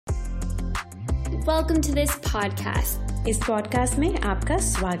Welcome to this podcast. इस podcast में आपका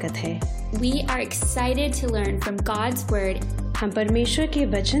स्वागत है। We are excited to learn from God's Word हम परमेश्वर के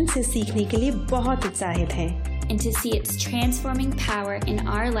वचन से सीखने के लिए बहुत उत्साहित हैं and to see its transforming power in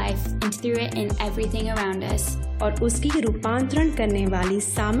our life and through it in everything around us. और उसकी रूपांतरण करने वाली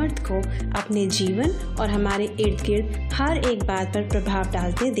सामर्थ्य को अपने जीवन और हमारे इर्द गिर्द हर एक बात पर प्रभाव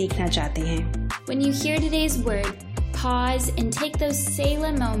डालते देखना चाहते हैं। When you hear today's word, pause and take those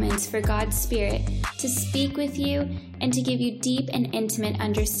Selah moments for God's Spirit to speak with you and to give you deep and intimate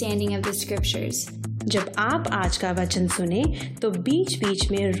understanding of the Scriptures. जब आप आज का वचन सुने तो बीच बीच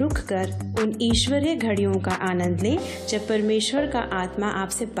में रुक कर उन ईश्वरीय घड़ियों का आनंद लें जब परमेश्वर का आत्मा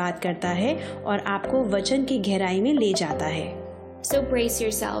आपसे बात करता है और आपको वचन की गहराई में ले जाता है। So brace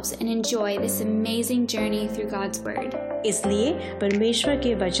yourselves and enjoy this amazing journey through God's Word. इसलिए परमेश्वर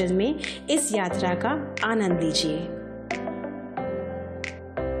के वचन में इस यात्रा का आनंद लीजिए।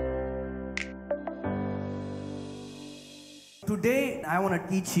 Today, I want to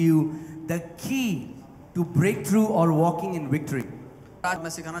teach you the key to breakthrough or walking in victory. आज मैं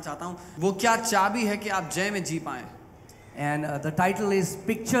सिखाना चाहता हूँ वो क्या चाबी है कि आप जय में जी पाएं। And the title is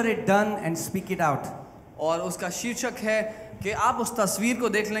Picture It Done and Speak It Out. और उसका शीर्षक है कि आप उस तस्वीर को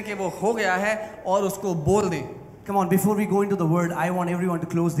देख लें कि वो हो गया है और उसको बोल दें। Come on, before we go into the word, I want everyone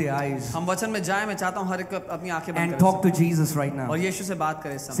to close their eyes हम वचन में जाएं, मैं चाहता हूँ हर एक अपनी आंखें बंद and करें talk to Jesus right now. और यीशु से बात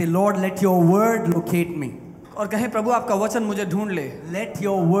करें इस Say, समय Lord, let your word locate me. और कहें प्रभु आपका वचन मुझे ढूंढ ले। Let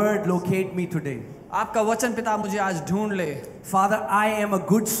your word locate me today. आपका वचन पिता मुझे आज ढूंढ ले। Father, I am a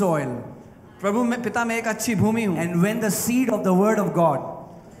good soil. प्रभु मैं पिता मैं एक अच्छी भूमि हूँ And when the seed of the word of God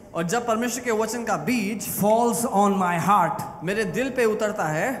और जब परमेश्वर के वचन का बीज falls on my heart, मेरे दिल पे उतरता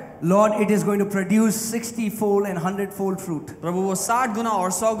है Lord, it is going to produce 60-fold and 100-fold fruit. प्रभु वो 60 गुना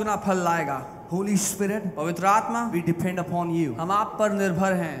और 100 गुना फल लाएगा। Holy Spirit, पवित्र आत्मा we depend upon you. हम आप पर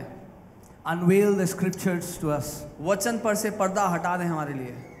निर्भर हैं। Unveil the scriptures to us. वचन पर से पर्दा हटा दें हमारे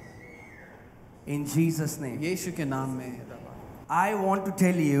लिए In Jesus' name. यीशु के नाम में। I want to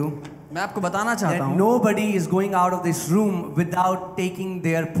tell you मैं आपको बताना चाहता that हूँ nobody is going out of this room without taking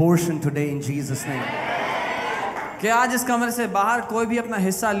their portion today in Jesus' name. कि आज इस कमरे से बाहर कोई भी अपना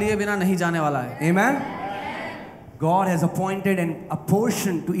हिस्सा लिए बिना नहीं जाने वाला है। Amen? God has appointed a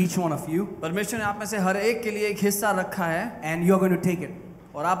portion to each one of you परमेश्वर ने आप में से हर एक के लिए एक हिस्सा रखा है and you are going to take it.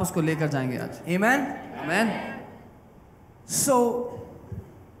 और आप उसको लेकर जाएंगे आज। Amen? आमीन। So,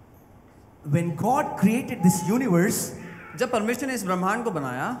 when God created this universe, जब परमेश्वर ने इस ब्रह्मांड को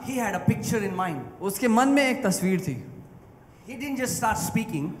बनाया He had a picture in mind. उसके मन में एक तस्वीर थी। He didn't just start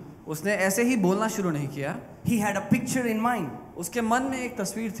speaking. उसने ऐसे ही बोलना शुरू नहीं किया। He had a picture in mind. उसके मन में एक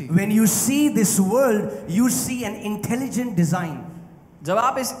तस्वीर थी। When you see this world, you see an intelligent design. जब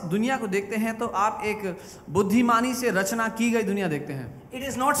आप इस दुनिया को देखते हैं तो आप एक बुद्धिमानी से रचना की गई दुनिया देखते हैं। It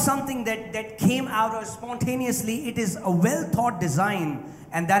is not something that came out or spontaneously. It is a well thought design,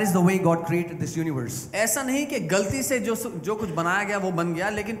 and that is the way God created this universe. ऐसा नहीं कि गलती से जो कुछ बनाया गया वो बन गया,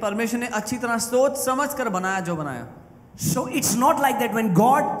 लेकिन परमेश्वर ने अच्छी तरह सोच समझ कर बनाया जो बनाया। So it's not like that when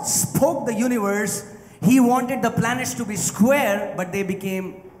God spoke the universe, He wanted the planets to be square, but they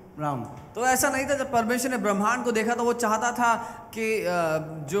became round. तो ऐसा नहीं था जब परमेश्वर ने ब्रह्मांड को देखा तो वो चाहता था कि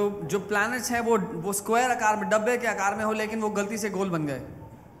जो प्लैनेट्स हैं वो स्क्वायर आकार में डब्बे के आकार में हो, लेकिन वो गलती से गोल बन गए।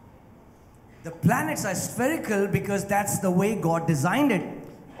 The planets are spherical because that's the way God designed it.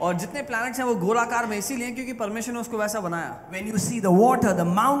 और जितने प्लैनेट्स हैं वो गोलाकार में इसीलिए क्योंकि परमेश्वर ने उसको वैसा बनाया। When you see the water, the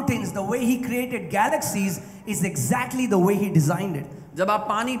mountains, the way He created galaxies is exactly the way He designed it. जब आप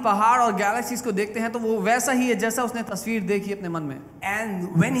पानी, पहाड़ और गैलेक्सीज को देखते हैं तो वो वैसा ही है जैसा उसने तस्वीर देखी अपने मन में।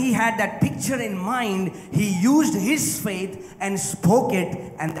 And when He had that picture in mind, He used His faith and spoke it,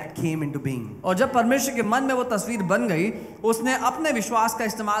 and that came into being. और जब परमेश्वर के मन में वो तस्वीर बन गई, उसने अपने विश्वास का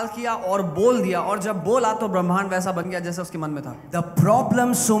इस्तेमाल किया और बोल दिया, और जब बोला तो ब्रह्मांड वैसा बन गया जैसा उसके मन में था। The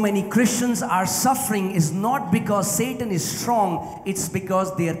problem so many Christians are suffering is not because Satan is strong, it's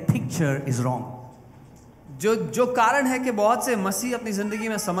because their picture is wrong. जो कारण है कि बहुत से मसीह अपनी जिंदगी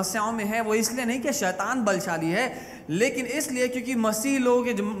में समस्याओं में है, वो इसलिए नहीं कि शैतान बलशाली है, लेकिन इसलिए क्योंकि मसीह लोगों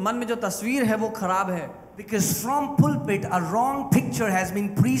के मन में जो तस्वीर है वो खराब है। Because from pulpit a wrong picture has been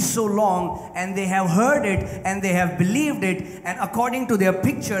preached so long, and they have heard it and they have believed it, and according to their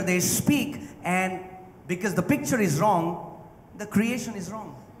picture they speak, and because the picture is wrong, the creation is wrong.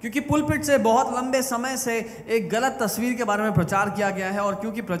 क्योंकि pulpit से बहुत लंबे समय से एक गलत तस्वीर के बारे में प्रचार किया गया है, और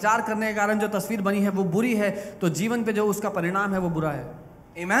क्योंकि प्रचार करने के कारण जो तस्वीर बनी है वो बुरी है, तो जीवन पे जो उसका परिणाम है वो बुरा है।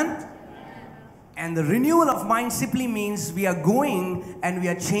 Amen? And the renewal of mind simply means we are going and we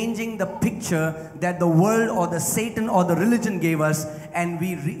are changing the picture that the world or the Satan or the religion gave us, and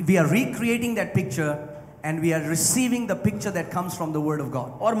we are recreating that picture and we are receiving the picture that comes from the word of God.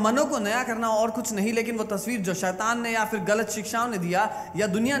 और मनों को नया करना और कुछ नहीं, लेकिन वो तस्वीर जो शैतान ने या फिर गलत शिक्षाओं ने दिया या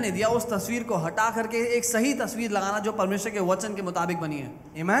दुनिया ने दिया, उस तस्वीर को हटा करके एक सही तस्वीर लगाना जो परमेश्वर के वचन के मुताबिक बनी है।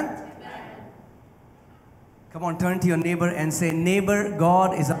 Amen. Come on, turn to your neighbor and say, neighbor,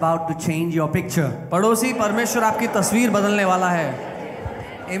 God is about to change your picture. पड़ोसी, परमेश्वर आपकी तस्वीर बदलने वाला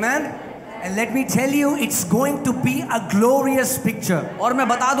है। Amen. And let me tell you, it's going to be a glorious picture. और मैं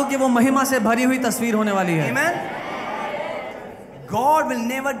बता दूं कि वो महिमा से भरी हुई तस्वीर होने वाली है। Amen. God will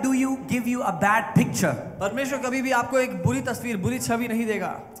never give you a bad picture. परमेश्वर कभी भी आपको एक बुरी तस्वीर, बुरी छवि नहीं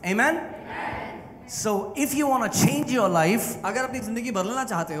देगा। Amen. So if you want to change your life, अगर अपनी जिंदगी बदलना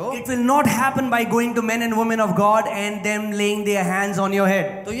चाहते हो, it will not happen by going to men and women of God and them laying their hands on your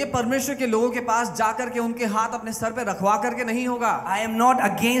head. तो ये परमेश्वर के लोगों के पास जाकर के उनके हाथ अपने सर पे रखवा करके नहीं होगा। I am not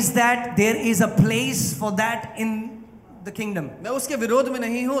against that. There is a place for that in the kingdom. मैं उसके विरोध में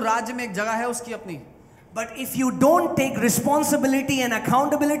नहीं हूँ, राज्य में एक जगह है उसकी अपनी। But if you don't take responsibility and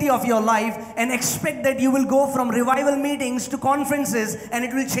accountability of your life and expect that you will go from revival meetings to conferences and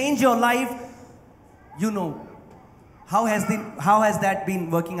it will change your life, you know, how has that been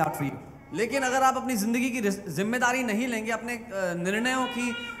working out for you? लेकिन अगर आप अपनी जिंदगी की जिम्मेदारी नहीं लेंगे, अपने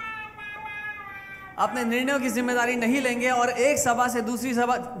निर्णयों की जिम्मेदारी नहीं लेंगे और एक सभा से दूसरी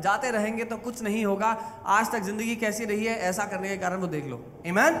सभा जाते रहेंगे तो कुछ नहीं होगा। आज तक जिंदगी कैसी रही है, ऐसा करने के कारण वो देख लो।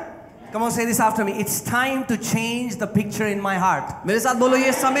 Amen. Come on, say this after me. It's time to change the picture in my heart. मेरे साथ बोलो,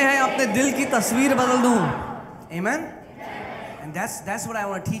 ये समय है अपने दिल की तस्वीर बदल दूं। Amen. And that's what I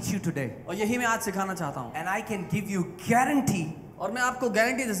want to teach you today. और यही मैं आज सिखाना चाहता हूँ। And I can give you guarantee. और मैं आपको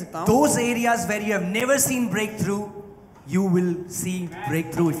गारंटी दे सकता हूँ। Those areas where you have never seen breakthrough, you will see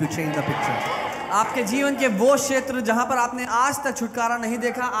breakthrough if you change the picture. आपके जीवन के वो क्षेत्र जहाँ पर आपने आज तक छुटकारा नहीं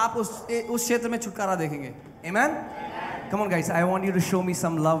देखा, आप उस क्षेत्र में छुटकारा देखेंगे। Amen. Come on, guys. I want you to show me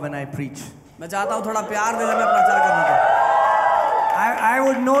some love when I preach. मैं चाहता हूँ थोड़ा प्यार दे जब मैं प्रचार करने को। I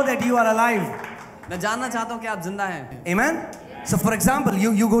would know that you are alive. मैं जानना चाहता हूँ कि आप जिंदा हैं। Amen. So for example,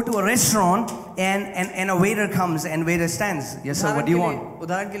 you go to a restaurant and a waiter comes and waiter stands. Yes sir, what do you want?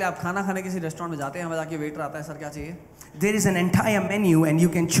 उदाहरण के लिए आप खाना खाने किसी रेस्टोरेंट में जाते हैं, वहाँ जाके वेटर आता है, सर क्या चाहिए? There is an entire menu and you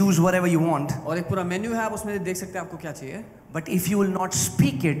can choose whatever you want. और एक पूरा मेन्यू है, आप उसमें देख सकते हैं आपको क्या चाहिए। But if you will not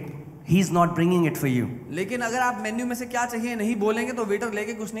speak it, he's not bringing it for you. लेकिन अगर आप मेन्यू में से क्या चाहिए नहीं बोलेंगे तो वेटर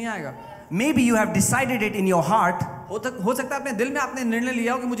लेके कुछ नहीं आएगा। Maybe you have decided it in your heart. हो सकता है अपने दिल में आपने निर्णय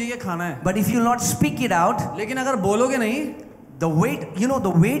लिया हो कि मुझे ये खाना है। But if you will not speak it out, लेकिन अगर बोलोगे नहीं, the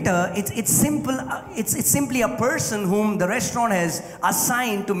waiter, it's simple. It's simply a person whom the restaurant has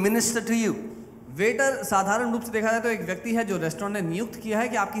assigned to minister to you. Waiter साधारण रूप से देखा जाए तो एक व्यक्ति है जो रेस्टोरेंट ने नियुक्त किया है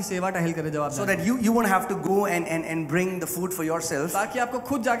कि आपकी सेवा टहल करे जवाब। So that you won't have to go and bring the food for yourself. ताकि आपको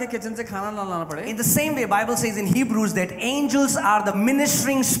खुद जाके किचन से खाना ना लाना पड़े। In the same way, Bible says in Hebrews that angels are the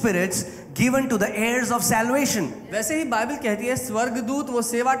ministering spirits given to the heirs of salvation. वैसे ही बाइबल कहती है स्वर्गदूत वो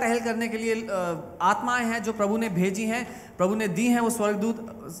सेवा टहल करने के लिए आत्माएं हैं जो प्रभु ने भेजी हैं, प्रभु ने दी हैं वो स्वर्गदूत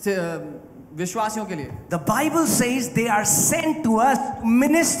विश्वासियों के लिए। The Bible says they are sent to us to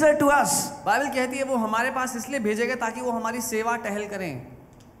minister to us. Bible कहती है वो हमारे पास इसलिए भेजे गए ताकि वो हमारी सेवा टहल करें।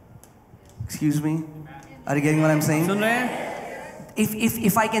 Excuse me, are you getting what I'm saying? सुन रहे हैं?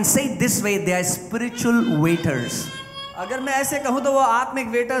 If I can say it this way, they are spiritual waiters. अगर मैं ऐसे कहूँ तो वो आत्मिक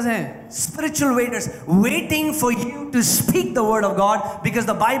वेटर्स हैं। Spiritual waiters waiting for you to speak the word of God, because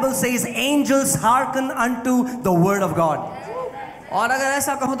the Bible says angels hearken unto the word of God. और अगर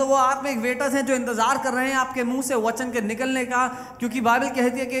ऐसा कहूँ तो वो आत्मिक वेटर्स हैं जो इंतजार कर रहे हैं आपके मुंह से वचन के निकलने का, क्योंकि बाइबल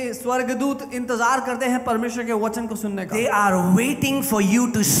कहती है कि स्वर्गदूत इंतजार करते हैं परमेश्वर के वचन को सुनने का। They are waiting for you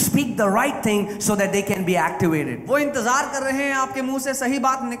to speak the right thing so that they can be activated. वो इंतजार कर रहे हैं आपके मुंह से सही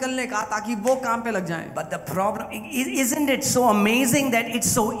बात निकलने का ताकि वो काम पे लग जाएं। But the problem, isn't it so amazing that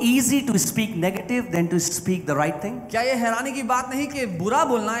it's so easy to speak negative than to speak the right thing? क्या ये हैरानी की बात नहीं कि बुरा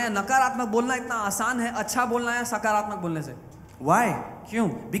बोलना या नकारात्मक बोलना इतना आसान है अच्छा बोलना या सकारात्मक बोलने से? Why? क्यों?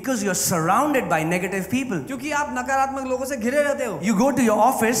 Because you're surrounded by negative people. क्योंकि आप नकारात्मक लोगों से घिरे रहते हो। You go to your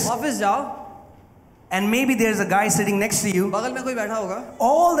office, office जाओ, and maybe there's a guy sitting next to you, बगल में कोई बैठा होगा,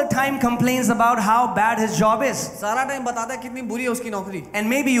 all the time complains about how bad his job is. सारा टाइम बताता है कितनी बुरी है उसकी नौकरी, And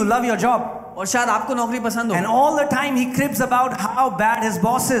maybe you love your job, और शायद आपको नौकरी पसंद and हो, all the time he cribs about how bad his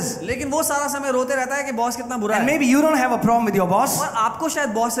boss is. लेकिन वो सारा समय रोते रहता है कि बॉस कितना बुरा And है। maybe you don't have a problem with your boss, और आपको शायद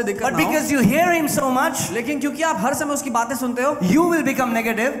बॉस से दिक्कत but ना हो, because you hear him so much, लेकिन क्योंकि आप हर समय उसकी बातें सुनते हो, you will become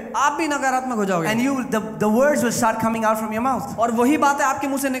negative, आप भी नकारात्मक हो जाओगे, and the words will start coming out from your mouth. और वही बातें आपके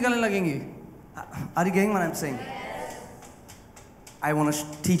मुंह से निकलने लगेंगी। Are you getting what I'm saying? I want to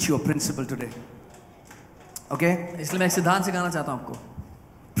teach you a principle today. Okay? इसलिए मैं एक सिद्धांत सिखाना चाहता हूँ आपको।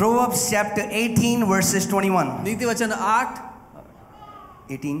 Proverbs chapter 18 verses 21. नीति वचन 18,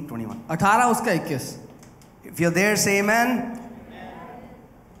 21. 18 उसका 21। If you're there, say amen.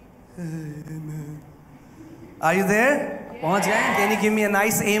 Are you there? पहुंच गए? Can you give me a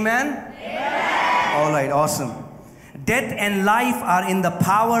nice amen? All right, awesome. Death and life are in the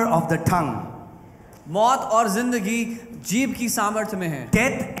power of the tongue. मौत और जिंदगी जीभ की सामर्थ्य में है.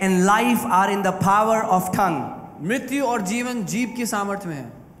 Death and life are in the power of tongue. मृत्यु और जीवन जीभ की सामर्थ्य में है.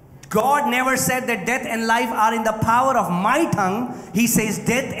 God never said that death and life are in the power of my tongue. He says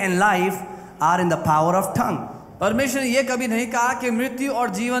death and life are in the power of tongue. परमेश्वर ने ये कभी नहीं कहा कि मृत्यु और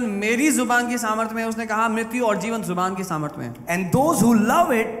जीवन मेरी जुबान की सामर्थ्य में है. उसने कहा मृत्यु और जीवन जुबान की सामर्थ्य में है. And those who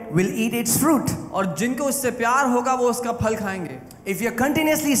love it will eat its fruit. और जिनको इससे प्यार होगा वो उसका फल खाएंगे. If you're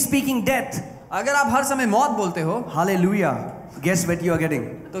continuously speaking death, अगर आप हर समय मौत बोलते हो, hallelujah, guess what you are getting?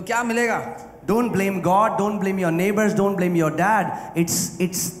 तो क्या मिलेगा? Don't blame God, don't blame your neighbors, don't blame your dad.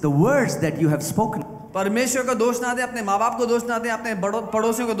 It's the words that you have spoken. परमेश्वर को दोष ना दे, अपने माँ बाप को दोष ना दे, अपने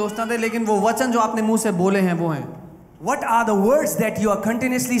पड़ोसियों को दोष ना दे, लेकिन वो वचन जो आपने मुंह से बोले हैं वो हैं. What are the words that you are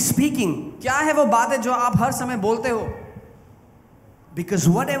continuously speaking? क्या है वो बातें जो आप हर समय बोलते हो? Because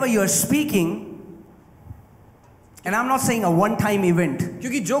whatever you are speaking, and I'm not saying a one-time event.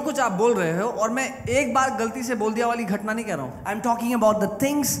 क्योंकि जो कुछ आप बोल रहे हो, और मैं एक बार गलती से बोल दिया वाली घटना नहीं कह रहा हूँ. I'm talking about the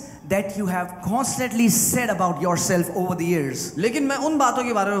things that you have constantly said about yourself over the years. लेकिन मैं उन बातों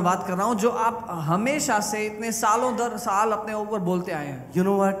के बारे में बात कर रहा हूँ जो आप हमेशा से इतने सालों दर साल अपने ऊपर बोलते आए हैं. You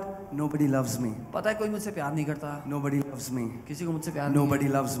know what? Nobody loves me. पता है कोई मुझसे प्यार नहीं करता. Nobody loves me. किसी को मुझसे प्यार Nobody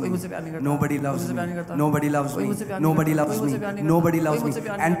नहीं. loves कोई me. मुझसे प्यार नहीं करता. Nobody loves मुझसे me. प्यार नहीं करता. Nobody loves कोई me. मुझसे प्यार नहीं Nobody करता. loves कोई me. मुझसे प्यार नहीं करता. Nobody कोई loves me. मुझसे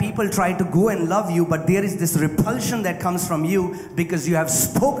प्यार नहीं And करता. people try to go and love you, but there is this repulsion that comes from you because you have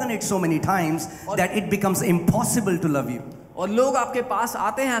spoken it so many times that it becomes impossible to love you. और लोग आपके पास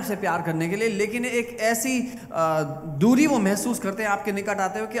आते हैं आपसे प्यार करने के लिए, लेकिन एक ऐसी दूरी वो महसूस करते हैं आपके निकट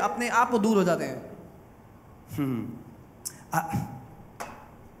आते हो कि अपने आप वो दूर हो जाते हैं.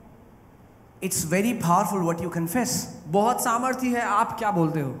 It's very powerful what you confess. बहुत सामर्थ्य है आप क्या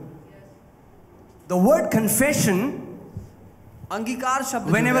बोलते हो. The word confession, अंगीकार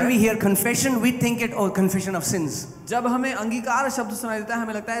शब्द, whenever we hear confession, we think it, oh, confession of sins. जब हमें अंगीकार शब्द सुनाई देता है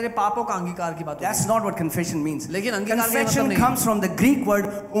हमें लगता है अरे पापों का अंगीकार की बात हो. That's not what confession means. लेकिन अंगीकार का मतलब Confession नहीं. comes from the Greek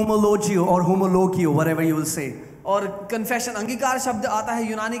word homologio or homologio, whatever you will say. और कन्फेशन अंगीकार शब्द आता है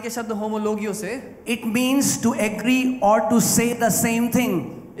यूनानी के शब्द होमोलोगियो से. It means to agree or to say the same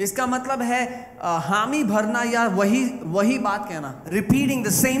thing. इसका मतलब है हामी भरना या वही बात कहना. Repeating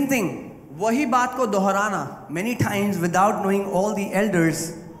the same thing. वही बात को दोहराना. Many times without knowing, all the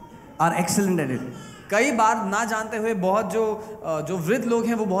elders are excellent at it. कई बार ना जानते हुए बहुत जो वृद्ध लोग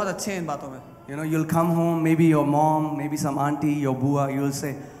हैं वो बहुत अच्छे हैं इन बातों में. You know, you'll come home, maybe your mom, maybe some auntie, your bua, you'll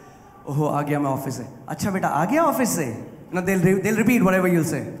say, oh, आ गया मैं ऑफिस से. अच्छा बेटा आ गया ऑफिस से. No, they'll repeat whatever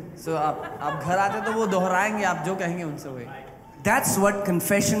you'll say. So आप घर आते तो वो दोहराएंगे आप जो कहेंगे उनसे वही. That's what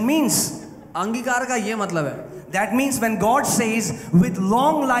confession means. अंगीकार का ये मतलब है. That means when God says, with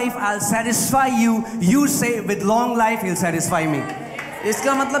long life I'll satisfy you, you say, with long life He'll satisfy me.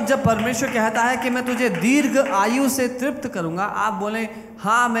 इसका मतलब जब परमेश्वर कहता है कि मैं तुझे दीर्घ आयु से तृप्त करूंगा, आप बोलें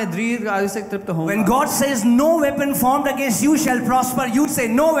हाँ मैं दीर्घ आयु से तृप्त होऊंगा. When God says no weapon formed against you shall prosper, you say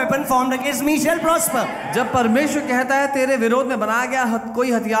no weapon formed against me shall prosper. जब परमेश्वर कहता है तेरे विरोध में बनाया गया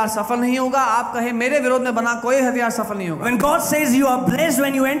कोई हथियार सफल नहीं होगा, आप कहें मेरे विरोध में बना कोई हथियार सफल नहीं होगा. When God says you are blessed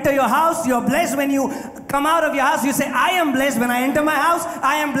when you enter your house, you are blessed when you come out of your house, you say I am blessed when I enter my house,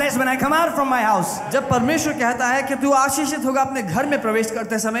 I am blessed when I come out from my house. जब परमेश्वर कहता है कि तू आशीषित होगा अपने घर में प्रवेश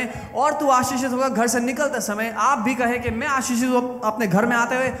करते समय और तू आशीषित होगा घर से निकलते समय, आप भी कहें कि मैं आशीषित हूं अपने घर में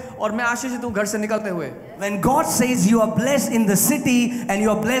आते हुए और मैं आशीषित हूं घर से निकलते हुए. When God says you are blessed in the city and you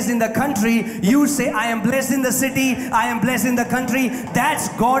are blessed in the country, you say I am blessed in the city, I am blessed in the country. That's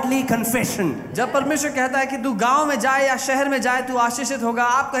godly confession. जब परमेश्वर कहता है कि तू गांव में जाए या शहर में जाए तू आशीषित होगा,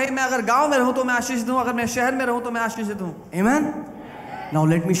 आप कहें मैं अगर गांव में रहूं तो मैं आशीषित हूं, अगर मैं शहर में रहूं तो मैं आशीषित हूं. Amen. Now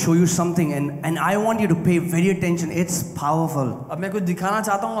let me show you something and I want you to pay very attention. It's powerful. अब मैं कुछ दिखाना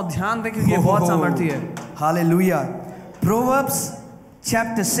चाहता हूं और ध्यान दें क्योंकि ये बहुत सामर्थ्य है. Hallelujah. Proverbs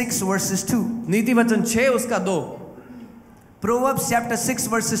chapter 6 verses 2. नीति वचन 6 उसका 2. Proverbs chapter 6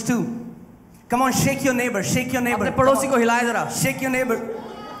 verses 2. Come on, shake your neighbor, shake your neighbor. अपने पड़ोसी को हिलाए जरा. Shake your neighbor.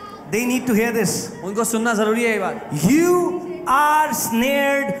 They need to hear this. उनको सुनना जरूरी है ये बात. You are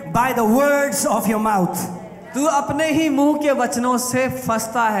snared by the words of your mouth. तू अपने ही मुंह के वचनों से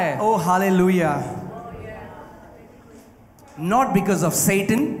फंसता है. Oh, hallelujah. Not because of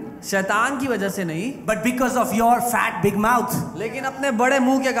Satan, शैतान की वजह से नहीं, but because of your fat big mouth. लेकिन अपने बड़े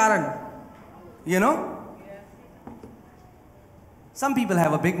मुंह के कारण. You know? Some people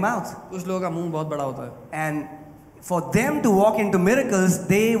have a big mouth. कुछ लोगों का मुंह बहुत बड़ा होता है. And for them to walk into miracles,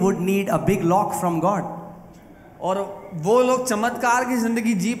 they would need a big lock from God. और वो लोग चमत्कार की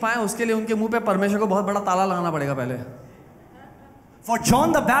जिंदगी जी पाए, उसके लिए उनके मुंह पे परमेश्वर को बहुत बड़ा ताला लगाना पड़ेगा पहले। For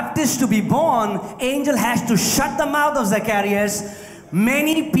John the Baptist to be born, angel has to shut the mouth of Zacharias.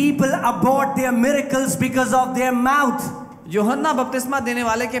 Many people abort their miracles because of their mouth. यूहन्ना बपतिस्मा देने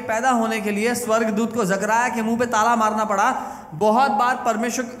वाले के पैदा होने के लिए स्वर्गदूत को जकरिया के मुंह पे ताला मारना पड़ा। बहुत बार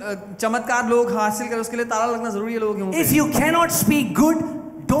परमेश्वर चमत्कार लोग हासिल करें उसके लिए ताला लगना जरूरी है लोगों के मुंह पे। If you cannot speak good,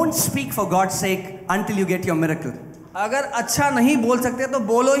 don't speak for God's sake until you get your miracle. अगर अच्छा नहीं बोल सकते तो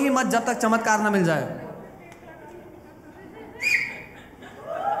बोलो ही मत जब तक चमत्कार ना मिल जाए।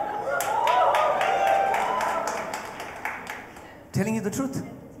 Telling you the truth.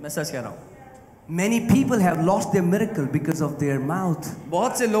 मैं सच कह रहा हूँ। Many people have lost their miracle because of their mouth.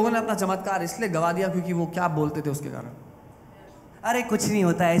 बहुत से लोगों ने अपना चमत्कार इसलिए गवा दिया क्योंकि वो क्या बोलते थे उसके कारण। अरे कुछ नहीं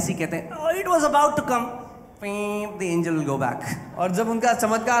होता, ऐसे ही कहते हैं, oh, it was about to come, the angel will go back. और जब उनका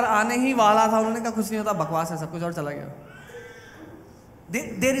चमत्कार आने ही वाला था उन्होंने कहा कुछ नहीं होता, बकवास है सब कुछ, और चला गया।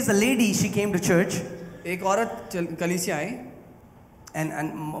 There is a lady, she came to church. एक औरत कलीसिया आई,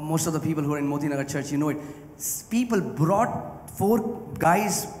 and most of the people who are in Moti Nagar church, you know it. People brought 4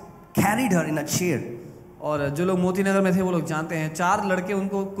 guys, carried her in a chair. और जो लोग मोती नगर में थे वो लोग जानते हैं, 4 लड़के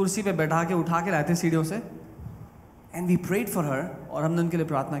उनको कुर्सी पे बैठा के उठा के लाए थे सीढ़ियों से। And we prayed for her. और हमने उनके लिए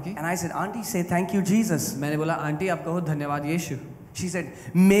प्रार्थना की। And I said, Auntie, say thank you Jesus. मैंने बोला आंटी आप कहो धन्यवाद यीशु। She said,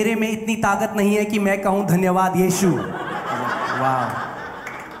 मेरे में इतनी ताकत नहीं है कि मैं कहूँ धन्यवाद यीशु। Wow.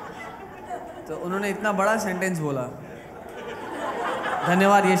 तो उन्होंने इतना बड़ा सेंटेंस बोला,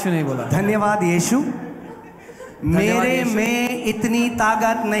 धन्यवाद यीशु नहीं बोला। धन्यवाद यीशु। मेरे में इतनी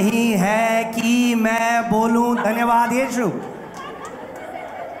ताकत नहीं है कि मैं बोलूं धन्यवाद यीशु।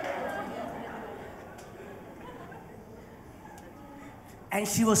 And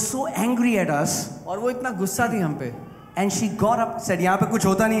she was so angry at us. और वो इतना गुस्सा थी हम पे। And she got up, said यहाँ पे कुछ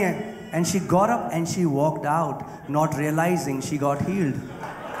होता नहीं है। And she got up and she walked out, not realizing she got healed.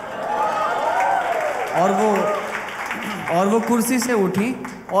 और वो कुर्सी से उठी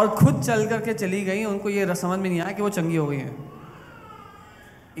और खुद चल करके चली गई, उनको ये समझ में नहीं आया कि वो चंगी हो गई हैं।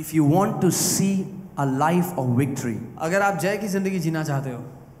 If you want to see a life of victory, अगर आप जय की जिंदगी जीना चाहते हो,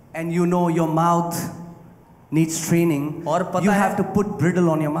 and you know your mouth needs training, और पता you है, have to put bridle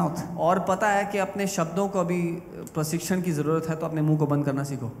on your mouth. और पता है कि अपने शब्दों को भी प्रशिक्षण की जरूरत है, तो अपने मुंह को बंद करना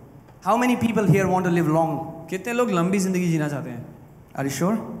सीखो। How many people here want to live long? कितने लोग लंबी जिंदगी जीना चाहते हैं? Are you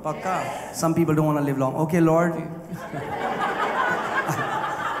sure? पक्का? Some people don't want to live long. Okay, Lord.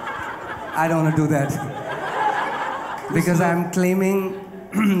 I don't want to do that. Because I'm claiming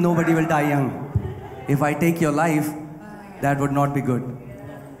nobody will die young. If I take your life, that would not be good.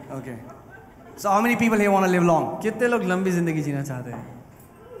 Okay. So how many people here want to live long? कितने लोग लंबी जिंदगी जीना चाहते हैं?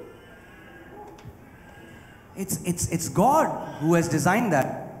 It's God who has designed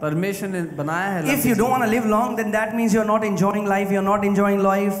that. परमेश्वर ने बनाया है। If you don't want to live long, then that means you're not enjoying life. You're not enjoying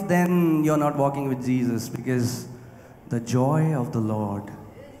life, then you're not walking with Jesus. Because the joy of the Lord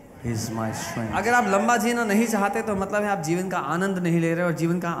is my strength. अगर आप लंबा जीना नहीं चाहते तो मतलब है आप जीवन का आनंद नहीं ले रहे, और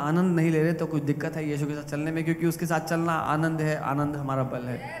जीवन का आनंद नहीं ले रहे तो कुछ दिक्कत है यीशु के साथ चलने में, क्योंकि उसके साथ चलना आनंद है, आनंद हमारा बल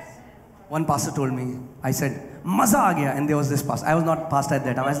है। One pastor told me, I said, मजा आ गया, and there was this pastor. I was not pastor at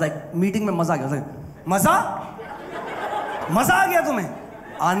that time. I was like, meeting में मजा आ गया. I was like, मजा आ गया तुम्हें?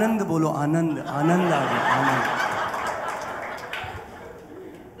 आनंद बोलो, आनंद, आनंद आ गया, आनंद।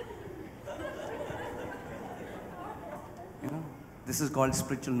 You know, this is called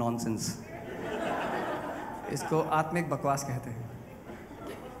spiritual nonsense. इसको आत्मिक बकवास कहते हैं।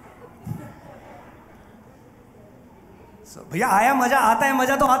 So, भैया आया मजा, आता है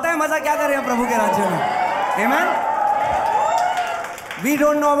मजा, तो आता है मजा, क्या कर रहे हैं प्रभु के राज्य में? Amen? We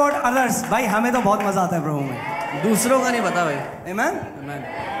don't know about others. भाई हमें तो बहुत मजा आता है प्रभु में, दूसरों का नहीं पता भाई। Amen? Amen.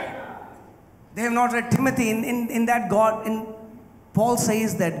 They have not read Timothy. In that God, Paul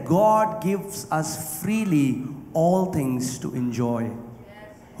says that God gives us freely all things to enjoy.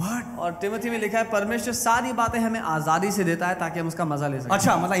 What? और तिमोथी में लिखा है परमेश्वर सारी बातें हमें आजादी से देता है ताकि हम उसका मजा ले सकें।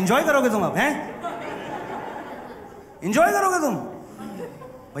 अच्छा, मतलब एंजॉय करोगे तुम अब, हैं? एंजॉय करोगे तुम?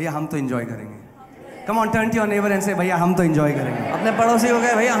 भैया हम तो एंजॉय करेंगे। Come on, turn to your neighbor and say, भैया हम तो एंजॉय करेंगे। अपने पड़ोसी को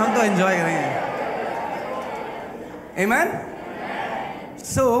कहे भैया हम तो एंजॉय करेंगे। Amen?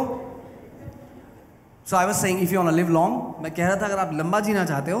 So I was saying, if you want to live long, मैं कह रहा था अगर आप लंबा जीना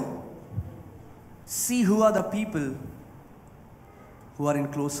चाहते हो, see who are the people who are in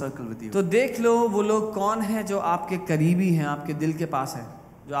close circle with you. तो देख लो वो लोग कौन हैं जो आपके करीबी हैं, आपके दिल के पास हैं,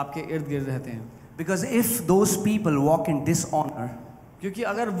 जो आपके इर्द गिर्द रहते हैं। Because if those people walk in dishonor, क्योंकि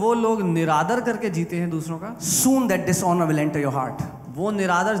अगर वो लोग निरादर करके जीते हैं दूसरों का, soon that dishonor will enter your heart वो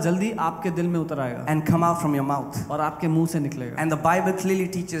निरादर जल्दी आपके दिल में उतर आएगा and come out from your mouth. और आपके मुंह से निकलेगा। And the Bible clearly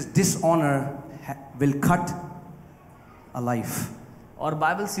teaches dishonor will cut a life. और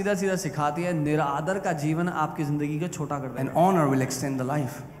बाइबल सीधा सीधा सिखाती है निरादर का जीवन आपकी जिंदगी को छोटा कर And देगा, honor will extend the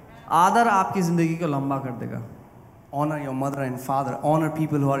life. आदर आपकी जिंदगी को लंबा कर देगा। Honor your mother and father. Honor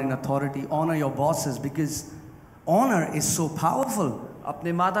people who are in authority. Honor your bosses, because honor is so powerful.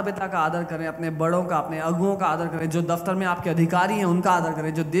 अपने माता पिता का आदर करें, अपने बड़ों का, अपने अगुओं का आदर करें, जो दफ्तर में आपके अधिकारी हैं उनका आदर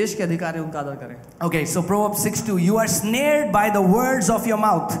करें, जो देश के अधिकारी हैं उनका आदर करें। Okay, so Proverbs 6:2, you are snared by the words of your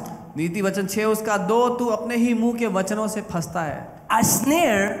mouth. नीति वचन 6 उसका 2, तू अपने ही मुंह के वचनों से फंसता है। A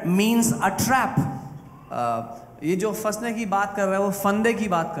snare means a trap. ये जो फंसने की बात कर रहा है वो फंदे की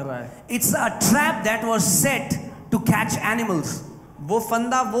बात कर रहा है। It's a trap that was set to catch animals. वो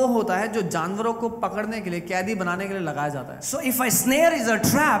फंदा वो होता है जो जानवरों को पकड़ने के लिए, कैदी बनाने के लिए लगाया जाता है। So if a snare is a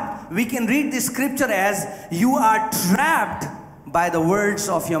trap, we can read this scripture as you are trapped by the words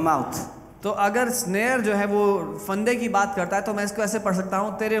of your mouth. तो अगर स्नेयर जो है वो फंदे की बात करता है तो मैं इसको ऐसे पढ़ सकता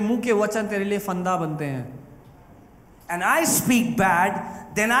हूँ, तेरे मुंह के वचन तेरे लिए फंदा बनते हैं। And I speak bad,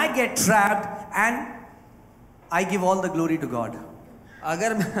 then I get trapped and I give all the glory to God.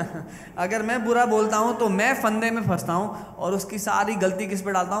 अगर मैं बुरा बोलता हूँ तो मैं फंदे में फंसता हूँ और उसकी सारी गलती किस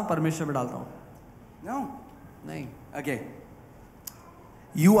पे डालता हूँ? परमेश्वर पे डालता हूँ। No. नहीं। Okay.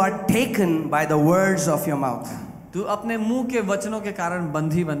 You are taken by the words of your mouth. तू अपने मुंह के वचनों के कारण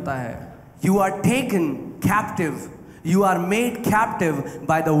बंधी बनता है। You are taken captive. You are made captive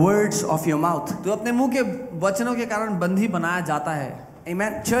by the words of your mouth. तू अपने मुंह के वचनों के कारण बंधी बनाया जाता है।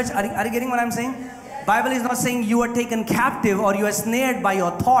 Amen. Church, are you getting what I'm saying? Bible is not saying you are taken captive or you are snared by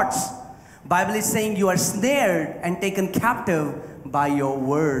your thoughts. Bible is saying you are snared and taken captive by your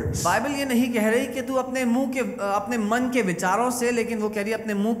words. Bible ये नहीं कह रही कि तू अपने मुंह के अपने मन के विचारों से, लेकिन वो कह रही है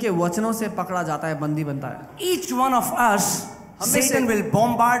अपने मुंह के वचनों से पकड़ा जाता है, बंदी बनता है। Each one of us, Satan will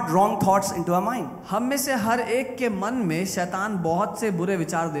bombard wrong thoughts into our mind. हम में से हर एक के मन में शैतान बहुत से बुरे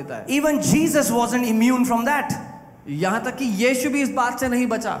विचार देता है। Even Jesus wasn't immune from that. यहाँ तक कि यीशु भी इस बात से नहीं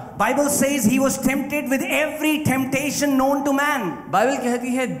बचा। Bible says he was tempted with every temptation known to man. Bible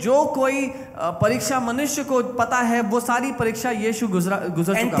कहती है जो कोई परीक्षा मनुष्य को पता है वो सारी परीक्षा यीशु गुजर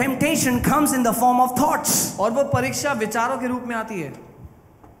चुका। And temptation comes in the form of thoughts. और वो परीक्षा विचारों के रूप में आती है।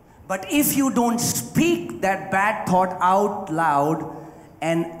 But if you don't speak that bad thought out loud,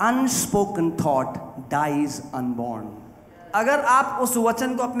 an unspoken thought dies unborn. अगर आप उस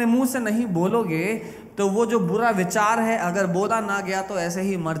वचन को अपने मुंह से नहीं बोलोगे तो वो जो बुरा विचार है अगर बोला ना गया तो ऐसे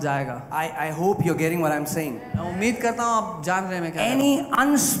ही मर जाएगा। I hope you're getting what I'm saying. मैं उम्मीद करता हूँ आप जान रहे हैं मैं क्या कह रहा हूँ। Any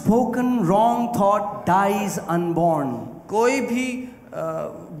unspoken wrong thought dies unborn. कोई भी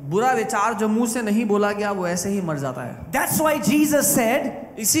बुरा विचार जो मुंह से नहीं बोला गया वो ऐसे ही मर जाता है। That's why Jesus said,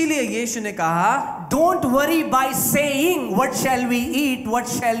 इसीलिए यीशु ने कहा, don't worry by saying what shall we eat, what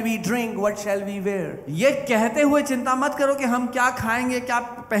shall we drink, what shall we wear. ये कहते हुए चिंता मत करो कि हम क्या खाएंगे, क्या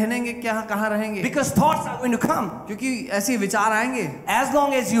पहनेंगे, क्या कहाँ रहेंगे। Because thoughts are going to come. क्योंकि ऐसे विचार आएंगे। As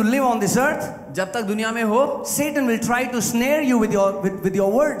long as you live on this earth, जब तक दुनिया में हो, Satan will try to snare you with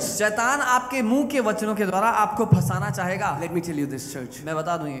your words. शैतान आपके मुंह के वचनों के द्वारा आपको फंसाना चाहेगा। Let me tell you this, church. मैं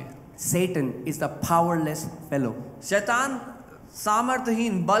बता दूं ये, Satan is the powerless fellow. शैतान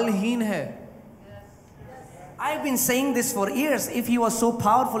सामर्थ्यहीन, बलहीन है। I've been saying this for years. If he was so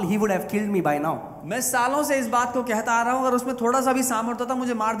powerful, he would have killed me by now. मैं सालों से इस बात को कहता आ रहा हूँ, अगर उसमें थोड़ा सा भी सामर्थ्य होता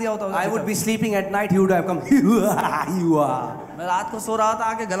मुझे मार दिया होता। I would be sleeping at night. He would have come. You are. मैं रात को सो रहा था,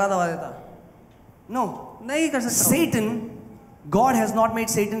 आके गला दबा देता। No, नहीं कर सकता। Satan, God has not made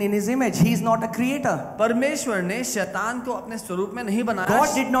Satan in his image. He is not a creator. परमेश्वर ने शैतान को अपने स्वरूप में नहीं बनाया।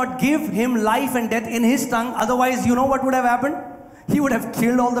 God did not give him life and death in his tongue. Otherwise, you know what would have happened? He would have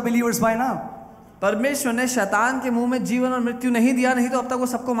killed all the believers by now. परमेश्वर ने शैतान के मुंह में जीवन और मृत्यु नहीं दिया, नहीं तो अब तक वो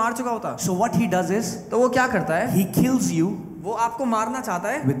सबको मार चुका होता। So what he does is, तो वो क्या करता है? he kills you वो आपको मारना चाहता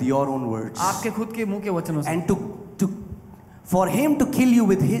है with your own words. आपके खुद के मुंह के वचनों से। And for him to kill you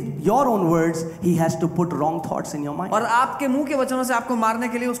with your own words, he has to put wrong thoughts in your mind. और आपके मुंह के वचनों से आपको मारने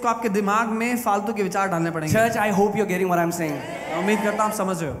के लिए उसको आपके दिमाग में फालतू के विचार डालने पड़ेंगे। Church, I hope you're getting what I'm saying. उम्मीद करता हूँ आप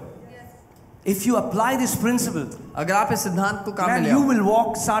समझ रहे हो। If you apply this principle, अगर आप इस सिद्धांत को काम में man, ले you आओ,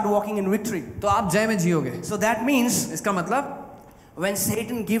 will start walking in victory. तो आप जय में जियोगे। So that means, इसका मतलब when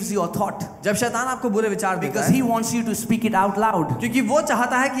Satan gives you a thought, जब शैतान आपको बुरे विचार देता because है, he wants you to speak it out loud, क्योंकि वो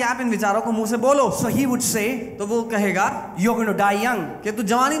चाहता है कि आप इन विचारों को मुंह से बोलो, so he would say, तो वो कहेगा you're going to die young. कि तू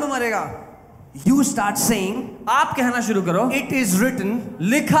जवानी में मरेगा। You start saying, आप कहना शुरू करो, it is written,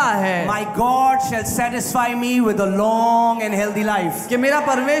 लिखा है, my God shall satisfy me with a long and healthy life. कि मेरा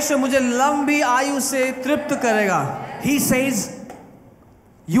परमेश्वर मुझे लंबी आयु से तृप्त करेगा। He says,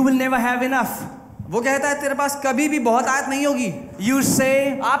 you will never have enough. वो कहता है तेरे पास कभी भी बहुत आयत नहीं होगी। You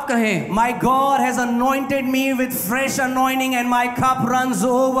say, आप कहें my God has anointed me with fresh anointing and my cup runs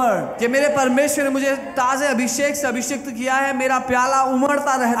over. कि मेरे परमेश्वर ने मुझे ताजे अभिषेक से अभिषेक किया है, मेरा प्याला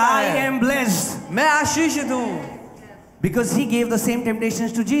उमड़ता रहता I है, am blessed. मैं आशीषित हूँ। Because he gave the same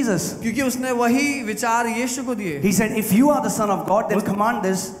temptations to Jesus. क्योंकि उसने वही विचार यीशु को दिए। He said, if you are the son of God, then command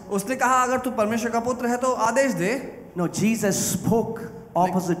this. उसने कहा अगर तू परमेश्वर का पुत्र है तो आदेश दे। No, Jesus spoke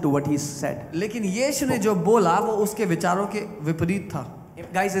opposite to what he said. लेकिन यीशु ने जो बोला वो उसके विचारों के विपरीत था।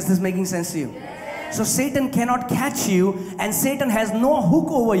 Guys, is this making sense to you? So Satan cannot catch you, and Satan has no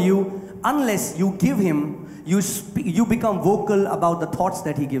hook over you unless you give him, you become vocal about the thoughts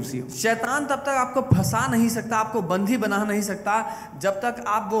that he gives you. शैतान तब तक आपको फंसा नहीं सकता, आपको बंधी बना नहीं सकता जब तक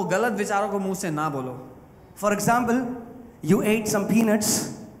आप वो गलत विचारों को मुंह से ना बोलो। For example, you ate some peanuts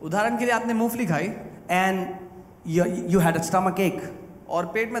उदाहरण के लिए आपने मूंगफली खाई and you had a stomach ache. और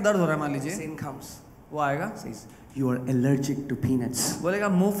पेट में दर्द हो रहा है, मान लीजिए, Satan comes, वो आएगा, says, you are allergic to peanuts. बोलेगा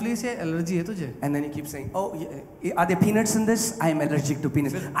मूंगफली से एलर्जी है तुझे। And then you keep saying, oh, are there peanuts in this? I am allergic to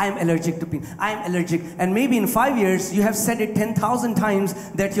peanuts. I am allergic to peanuts. I am allergic. And maybe in 5 years, you have said it 10,000 times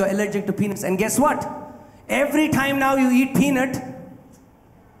that you're allergic to peanuts. And guess what? Every time now you eat peanut,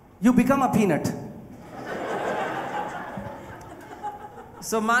 you become a peanut.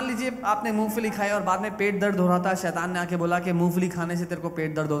 So, मान लीजिए आपने मूंगफली खाई और बाद में पेट दर्द हो रहा था, शैतान ने आके बोला कि मूंगफली खाने से तेरे को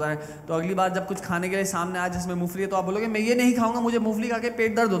पेट दर्द होता है, तो अगली बार जब कुछ खाने के लिए सामने आए जिसमें मूंगफली है तो आप बोलोगे मैं ये नहीं खाऊंगा, मुझे मूंगफली खा के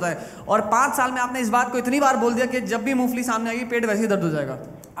पेट दर्द होता है। और 5 साल में आपने इस बात को इतनी बार बोल दिया कि जब भी मूंगफली सामने आएगी पेट वैसे ही दर्द हो जाएगा।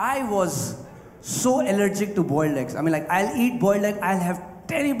 I was so allergic to boiled eggs. I mean, like, I'll eat boiled egg, I'll have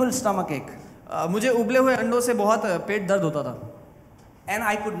terrible stomach ache. मुझे उबले हुए अंडों से बहुत पेट दर्द होता था। And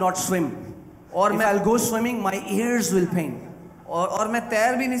I could not swim. और If I'll go swimming, my ears will pain. और मैं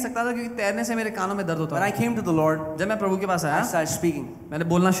तैर भी नहीं सकता था क्योंकि तैरने से मेरे कानों में दर्द होता When था। I came to the Lord, जब मैं प्रभु के पास I आया, started speaking. मैंने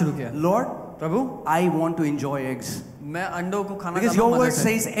बोलना शुरू किया, Lord, Prabhu I want to enjoy eggs. मैं अंडों को खाना Because चाहता your हूं word मजे से।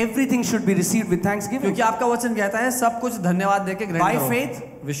 says everything should be received with thanksgiving. क्योंकि आपका वचन कहता है सब कुछ धन्यवाद देके ग्रहण By करो। faith,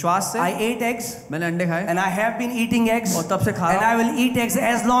 विश्वास से I ate eggs मैंने अंडे खाए and I have been eating eggs और तब से खा and रहा I will eat eggs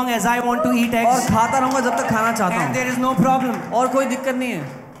as long as I want to eat हूं और eggs खाता रहूंगा जब तक खाना चाहता and हूं there is no problem. और कोई दिक्कत नहीं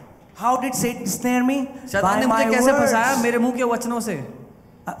है। How did Satan snare me? शैतान ने By मुझे my कैसे फंसाया? words. मेरे मुंह के वचनों से।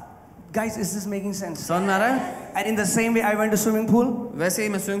 Guys, is this making sense? समझ में आ रहा है? And in the same way I went to swimming pool. वैसे ही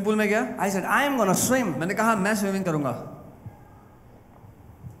मैं स्विमिंग पूल में गया, I said, I am going to swim मैंने कहा मैं स्विमिंग करूंगा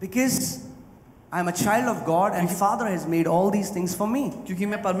because I am a child of God and Father has made all these things for me. क्योंकि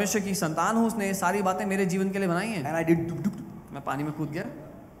मैं परमेश्वर की संतान हूँ, उसने ये सारी बातें मेरे जीवन के लिए बनाई हैं। And I did duk, duk, duk. मैं पानी में कूद गया,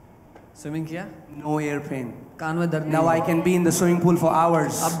 स्विमिंग किया, No ear pain. कान में दर्द Now नहीं, I can be in the swimming pool for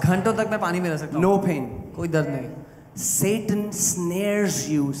hours. अब घंटों तक मैं पानी में रह सकता हूँ, No pain. कोई दर्द नहीं। Satan snares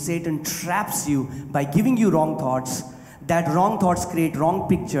you, Satan traps you by giving you wrong thoughts. That wrong thoughts create wrong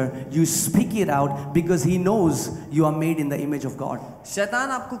picture. You speak it out because he knows you are made in the image of God. शैतान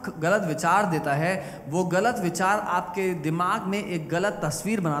आपको गलत विचार देता है, वो गलत विचार आपके दिमाग में एक गलत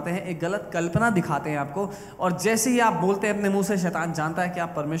तस्वीर बनाते हैं, एक गलत कल्पना दिखाते हैं आपको, और जैसे ही आप बोलते हैं अपने मुंह से, शैतान जानता है कि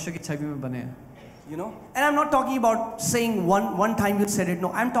आप परमेश्वर की छवि में बने हैं। You know? And I'm not talking about saying one time you said it.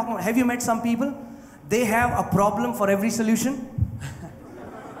 No, I'm talking about, have you met some people? They have a problem for every solution.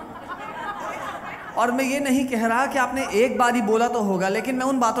 और मैं ये नहीं कह रहा कि आपने एक बार ही बोला तो होगा, लेकिन मैं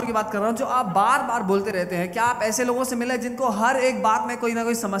उन बातों की बात कर रहा हूँ जो आप बार बार बोलते रहते हैं। क्या आप ऐसे लोगों से मिले जिनको हर एक बात में कोई ना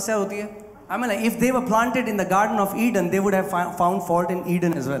कोई समस्या होती है? I mean, like, if they were planted in the Garden of Eden, they would have found fault in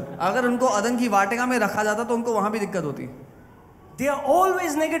Eden as well. अगर उनको अदन की वाटिका में रखा जाता तो उनको वहां भी दिक्कत होती। They are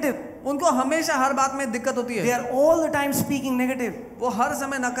always negative. उनको हमेशा हर बात में दिक्कत होती They है, are all the time speaking negative. वो हर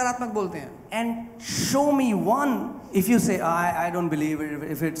समय नकारात्मक बोलते हैं। And show me one, if you say, I don't believe it,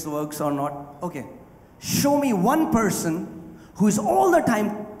 if it works or not. Okay. Show me one person who is all the time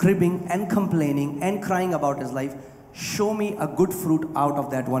cribbing and complaining and crying about his life. Show me a good fruit out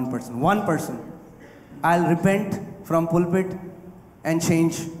of that one person. One person. I'll repent from pulpit and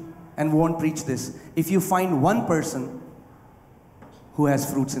change and won't preach this. If you find one person who has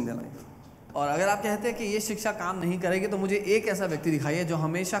fruits in their life. और अगर आप कहते हैं कि ये शिक्षा काम नहीं करेगी तो मुझे एक ऐसा व्यक्ति दिखाइए जो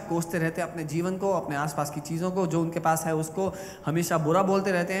हमेशा कोसते रहते हैं अपने जीवन को, अपने आसपास की चीज़ों को, जो उनके पास है उसको हमेशा बुरा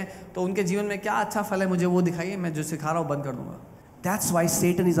बोलते रहते हैं, तो उनके जीवन में क्या अच्छा फल है मुझे वो दिखाइए, मैं जो सिखा रहा हूँ बंद कर दूंगा। That's why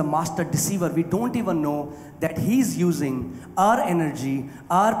Satan is a master deceiver. We don't even know that he's using our energy,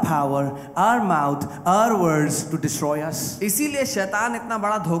 our power, our mouth, our words to destroy us. इसीलिए शैतान इतना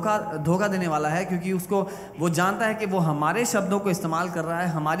बड़ा धोखा देने वाला है, क्योंकि उसको वो जानता है कि वो हमारे शब्दों को इस्तेमाल कर रहा है,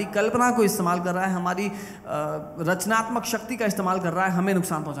 हमारी कल्पना को इस्तेमाल कर रहा है, हमारी रचनात्मक शक्ति का इस्तेमाल कर रहा है हमें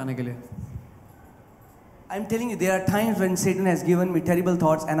नुकसान पहुंचाने के लिए। I'm telling you, there are times when Satan has given me terrible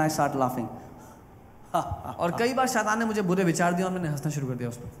thoughts and I start laughing. और कई बार शैतान ने मुझे बुरे विचार दिए और मैंने हंसना शुरू कर दिया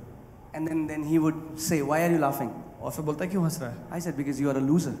उस पर। And then he would say, why are you laughing? और फिर बोलता है क्यों हंस रहा है? I said, because you are a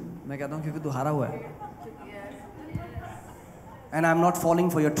loser. मैं कहता हूँ क्योंकि तू हारा हुआ है And I'm not falling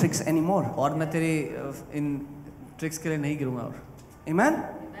for your tricks anymore. और मैं तेरी इन ट्रिक्स के लिए नहीं गिरूंगा और Amen?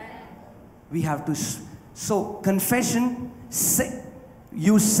 We have to. So, confession,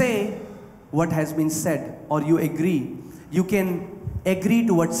 you say what has been said, or you agree. You can agree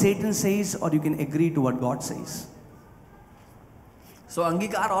to what Satan says, or you can agree to what God says. सो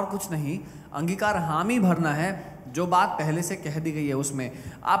अंगीकार और कुछ नहीं, अंगीकार हामी भरना है जो बात पहले से कह दी गई है उसमें।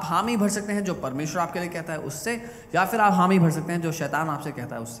 आप हामी भर सकते हैं जो परमेश्वर आपके लिए कहता है उससे, या फिर आप हामी भर सकते हैं जो शैतान आपसे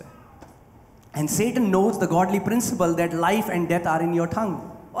कहता है उससे। And Satan knows the godly principle that life and death are in your tongue.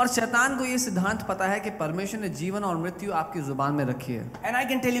 और शैतान को ये सिद्धांत पता है कि परमेश्वर ने जीवन और मृत्यु आपकी जुबान में रखी है। And I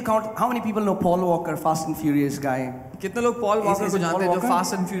can tell you, count how many people know Paul Walker, Fast and Furious guy. कितने लोग पॉल वॉकर को जानते हैं जो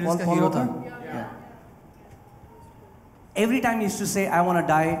फास्ट एंड फ्यूरियस का हीरो था? Every time he used to say, I want to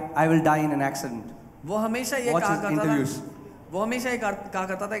die, I will die in an accident. वो हमेशा ये Watch कहा his करता interviews. था, वो हमेशा ये कहा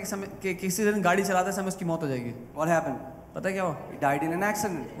करता था कि किसी दिन गाड़ी चलाते समय उसकी मौत हो जाएगी। What happened? पता है क्या हुआ? He died in an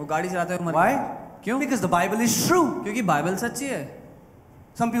accident. वो गाड़ी चलाते हुए मर Why? गया। क्यों? Because the Bible is true. क्योंकि बाइबल सच्ची है।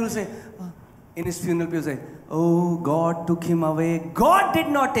 Some people say, in his funeral, people say, oh, God took him away. God did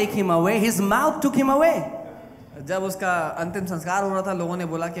not take him away. His mouth took him away. जब उसका अंतिम संस्कार हो रहा था, लोगों ने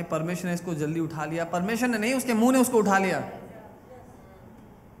बोला कि परमेश्वर ने इसको जल्दी उठा लिया। परमेश्वर ने नहीं, उसके मुंह ने उसको उठा लिया।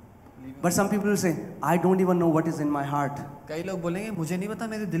 But some people will say, I don't even know what is in my heart. कई लोग बोलेंगे मुझे नहीं पता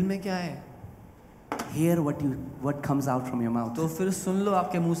मेरे दिल में क्या है। Hear what comes out from your mouth. तो फिर सुन लो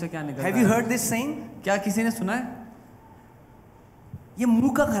आपके मुंह से क्या निकलता है। Have you heard this saying? क्या किसी ने सुना है? ये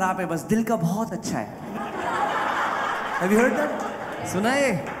मुंह का खराब है, बस दिल का बहुत अच्छा है। Have you heard that? सुना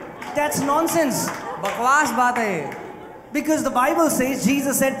है? That's nonsense. बकवास बात है। Because the Bible says,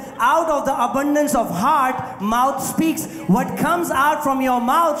 Jesus said, out of the abundance of heart, mouth speaks. What comes out from your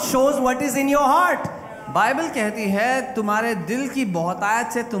mouth shows what is in your heart. Bible कहती है तुम्हारे दिल की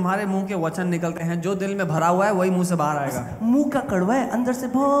बहुतायत से तुम्हारे मुंह के वचन निकलते हैं। जो दिल में भरा हुआ है वही मुंह से बाहर आएगा। मुंह का कड़वा है, अंदर से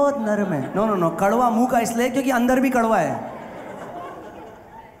बहुत नरम है। नो कड़वा मुंह का इसलिए क्योंकि अंदर भी कड़वा है।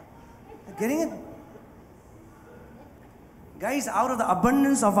 Getting it? Guys, out of the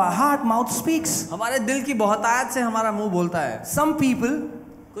abundance of our heart, mouth speaks. हमारे दिल की बहुतायत से हमारा मुंह बोलता है। Some people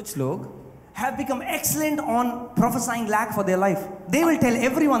कुछ लोग have become excellent on prophesying lack for their life. They will tell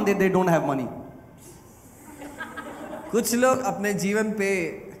everyone that they don't have money. कुछ लोग अपने जीवन पे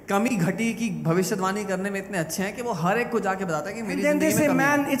कमी घटी की भविष्यवाणी करने में इतने अच्छे हैं कि वो हर एक को जाके बताता है कि मेरी And then they जिंदगी say, में कमी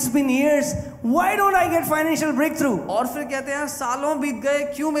है। man, it's been years. Why don't I get financial breakthrough? और फिर कहते हैं सालों बीत गए,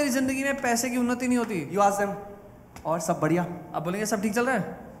 क्यों मेरी जिंदगी में पैसे की उन्नति नहीं होती? You ask them, और सब बढ़िया? अब बोलेंगे सब ठीक चल रहा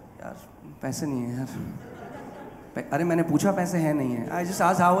है? यार पैसे नहीं है यार। अरे मैंने पूछा पैसे हैं नहीं है। I just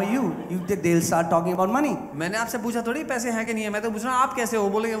asked how are you? They'll start talking about money. मैंने आपसे पूछा थोड़ी पैसे हैं कि नहीं है, मैं तो पूछ रहा हूँ आप कैसे हो?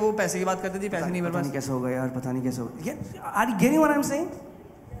 बोलेंगे वो पैसे की बात करते थे, पैसे नहीं मेरे पता पास। नहीं कैसे होगा यार, पता नहीं कैसे होगा। Are you getting what I'm saying?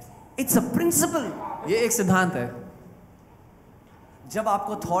 It's a principle. ये एक सिद्धांत है। जब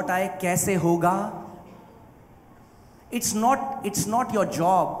आपको थॉट आए कैसे होगा, it's not your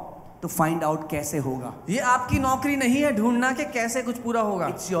job to find out कैसे होगा। ये आपकी नौकरी नहीं है ढूंढना कि कैसे कुछ पूरा होगा।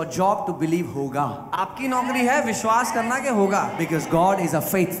 It's your job to believe होगा। आपकी नौकरी है विश्वास करना कि होगा। Because God is a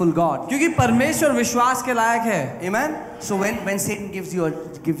faithful God. क्योंकि परमेश्वर विश्वास के लायक है। Amen. So when Satan gives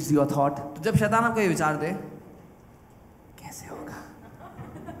you a thought, तो जब शैतान आपको ये विचार दे कैसे होगा,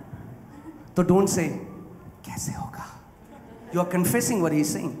 तो don't say कैसे होगा। You are confessing what he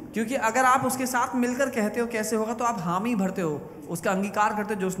is saying. क्योंकि अगर आप उसके साथ मिलकर कहते हो कैसे होगा तो आप हामी भरते हो, उसका अंगीकार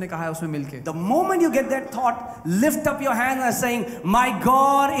करते हो जो उसने कहा है उसमें मिलके। The moment you get that thought, lift up your hand and saying, my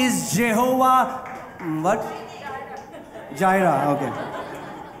God is Jehovah. What? Jireh. Okay.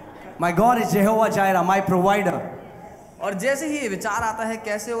 My God is Jehovah Jireh, my provider. और जैसे ही ये विचार आता है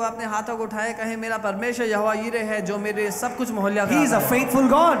कैसे होगा, अपने हाथों को उठाए कहे मेरा परमेश्वर यहोवा यीरे है जो मेरे सब कुछ मुहैया He is a faithful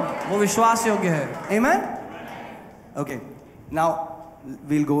God. वो विश्वास योग्य है। Amen. Okay. Now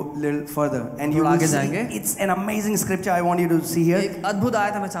we'll go a little further, and you will आगे see. जाएंगे। It's an amazing scripture. I want you to see here. एक अद्भुत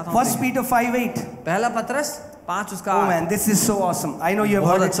आयत मैं चाहता हूँ। 1 Peter 5:8. पहला पत्रस 5 उसका। Oh man, this is so awesome. I know you have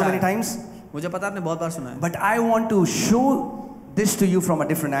heard it so many times, मुझे पता है आपने बहुत बार सुना है। but I want to show this to you from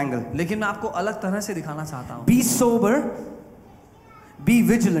a different angle. लेकिन मैं आपको अलग तरह से दिखाना चाहता हूँ। Be sober, be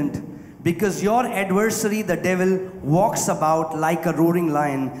vigilant, because your adversary, the devil, walks about like a roaring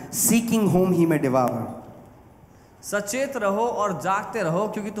lion, seeking whom he may devour. सचेत रहो और जागते रहो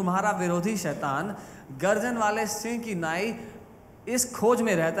क्योंकि तुम्हारा विरोधी शैतान गर्जन वाले सिंह की नाई इस खोज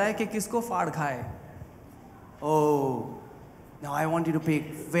में रहता है कि किसको फाड़ खाए। Oh, now I want you to pay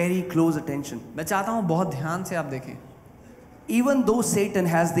very close attention. मैं चाहता हूँ बहुत ध्यान से आप देखें। Even though Satan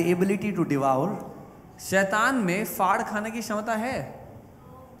has the ability to devour, शैतान में फाड़ खाने की क्षमता है।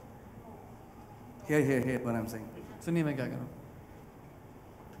 Hear what I'm saying. सुनिए मैं क्या कह रहा हूँ.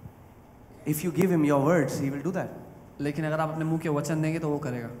 If you give him your words, he will do that. लेकिन अगर आप अपने मुंह के वचन देंगे तो वो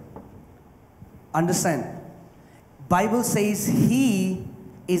करेगा. Understand? Bible says he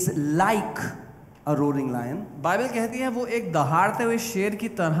is like a roaring lion, Bible कहती है वो एक दहाड़ते हुए शेर की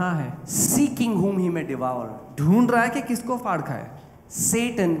तरह है, seeking whom he may devour. ढूंढ रहा है कि किसको फाड़ खाए.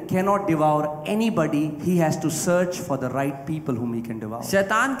 Satan cannot devour anybody. He has to search for the right people whom he can devour.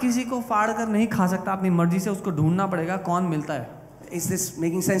 शैतान किसी को फाड़ कर नहीं खा सकता, अपनी मर्जी से उसको ढूंढना पड़ेगा कौन मिलता है. Is this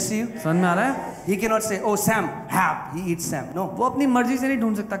making sense to you? समझ में आ रहा है? He cannot say, oh Sam, Hap, he eats Sam. No. वो अपनी मर्जी से नहीं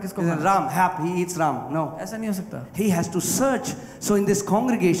ढूंढ सकता किसको खाना. Ram, Hap, he eats Ram. No. ऐसा नहीं हो सकता. He has to search. So in this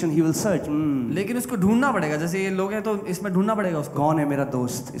congregation, he will search. लेकिन उसको ढूंढना पड़ेगा. जैसे ये लोग हैं तो इसमें ढूंढना पड़ेगा उसको. कौन है मेरा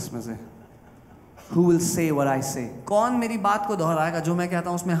दोस्त इसमें से? Who will say what I say? कौन मेरी बात को दोहराएगा, जो मैं कहता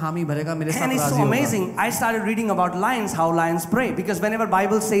हूँ उसमें हामी भरेगा, मेरे साथ And it's राजी so होगा. amazing. I started reading about lions, how lions pray. Because whenever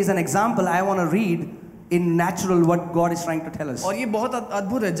Bible says an example, I want to read in natural what God is trying to tell us. और ये बहुत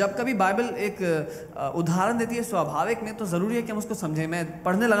अद्भुत है. जब कभी Bible एक उदाहरण देती है स्वाभाविक में, तो जरूरी है कि हम उसको समझें. मैं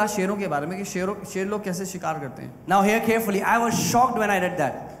पढ़ने लगा शेरों के बारे में कि शेर लोग कैसे शिकार करते हैं. Now hear carefully. I was shocked when I read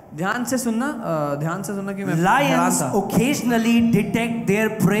that. ध्यान से सुनना कि मैं हैरान Lions था. occasionally detect their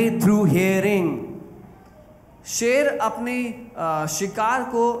prey through hearing. शेर अपनी शिकार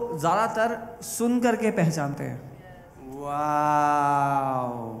को ज्यादातर सुन करके पहचानते हैं.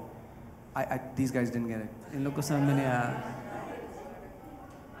 Wow. These guys didn't get it. इन लोग को समझ में नहीं आया.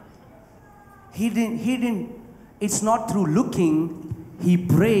 He didn't. It's not through looking. He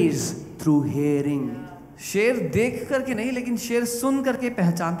prays through hearing. शेर देख करके नहीं, लेकिन शेर सुन करके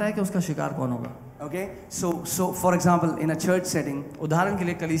पहचानता है कि उसका शिकार कौन होगा. Okay. So for example, in a church setting, उदाहरण के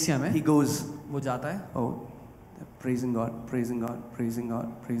लिए कलीसिया में he goes, वो जाता है. oh, praising God, praising God, praising God,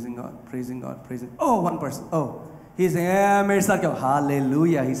 praising God, praising God, praising. Oh, one person. Oh, he's saying, yeah, मेरे साथ क्या?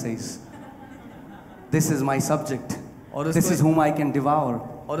 Hallelujah, he says. This is my subject. This is whom I can devour.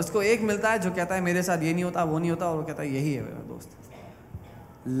 और उसको एक मिलता है जो कहता है मेरे साथ ये नहीं होता, वो नहीं होता, और वो कहता है यही है मेरा दोस्त.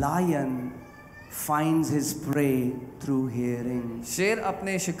 Lion finds his prey through hearing. शेर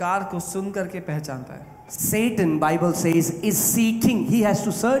अपने शिकार को सुन करके पहचानता है. Satan, Bible says, is seeking. He has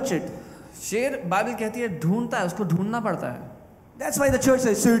to search it. शेर बाइबल कहती है ढूंढता है, उसको ढूंढना पड़ता है. That's why the church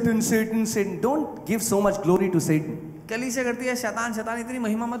says, Satan, Satan, Satan. Don't give so much glory to Satan. कलीसिया करती है शैतान शैतान, इतनी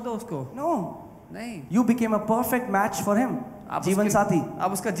महिमा मत दो उसको. No. नहीं. You became a perfect match for him. जीवन साथी.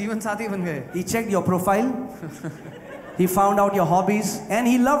 आप उसका जीवन साथी बन गए. He checked your profile. He found out your hobbies and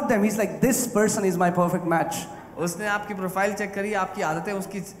he loved them. He's like, this person is my perfect match. उसने आपकी प्रोफाइल चेक करी, आपकी आदतें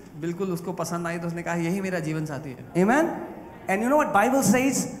उसकी बिल्कुल उसको पसंद आई, तो उसने कहा यही मेरा जीवन साथी है. Amen. And you know what Bible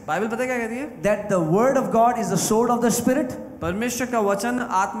says? Bible पता है क्या कहती है? That the word of God is the sword of the spirit. परमेश्वर का वचन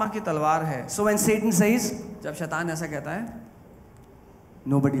आत्मा की तलवार है. So when Satan says, जब शैतान ऐसा कहता है,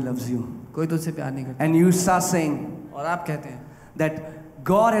 nobody loves you, कोई तुझसे प्यार नहीं करता, and you start saying, और आप कहते हैं that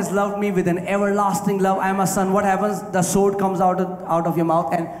God has loved me with an everlasting love, I am a son. What happens? The sword comes out of your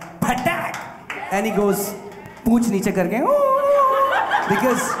mouth and patak, and he goes पूंछ नीचे करके,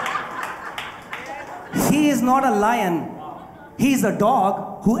 because he is not a lion. He is a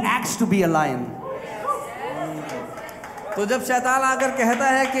dog who acts to be a lion. तो जब शैतान आकर कहता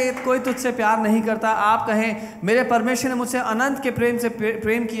है कि कोई तुझसे प्यार नहीं करता, आप कहें मेरे परमेश्वर ने मुझसे अनंत के प्रेम से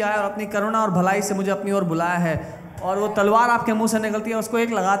प्रेम किया है और अपनी करुणा और भलाई से मुझे अपनी ओर बुलाया है, और वो तलवार आपके मुंह से निकलती है, उसको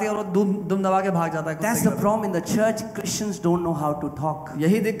एक लगाती है और वो दुम दबा के भाग जाता है. That's the problem in the church. Christians don't know how to talk.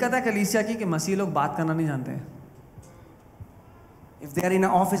 यही दिक्कत है कलीसिया की कि मसीह लोग बात करना नहीं जानते हैं. If they are in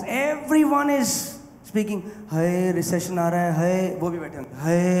an office, everyone is speaking. Hey, recession आ रहा है. Hey, वो भी बैठे होंगे.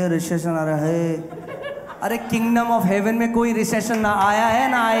 Hey, recession आ रहा है. Hey. अरे किंगडम ऑफ हेवन में कोई रिसेशन ना आया है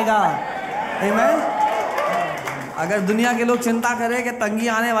ना आएगा. Amen? अगर दुनिया के लोग चिंता करें कि तंगी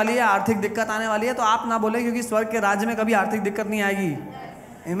आने वाली है, आर्थिक दिक्कत आने वाली है, तो आप ना बोले, क्योंकि स्वर्ग के राज्य में कभी आर्थिक दिक्कत नहीं आएगी.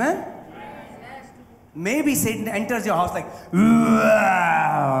 Amen? Maybe Satan enters your house like,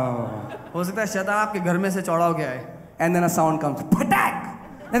 हो सकता है शैतान आपके घर में से चौड़ा हो गया है, and then a sound comes, patak,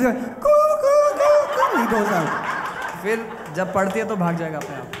 and then he goes out. फिर जब पढ़ती है तो भाग जाएगा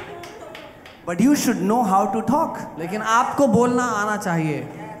अपने आप. But you should know how to talk. लेकिन आपको बोलना आना चाहिए,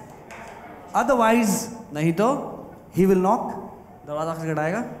 Otherwise, नहीं तो he will knock, दरवाजा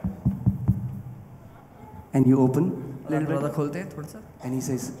खटखटाएगा, and you open, दरवाजा खोलते हैं थोड़ा सा, and he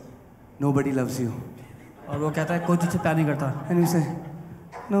says, nobody loves you. और वो कहता है कोई तुझसे प्यार नहीं करता, And you say,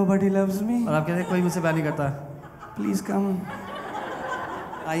 nobody loves me. और आप कहते हैं कोई मुझसे प्यार नहीं करता. Please come.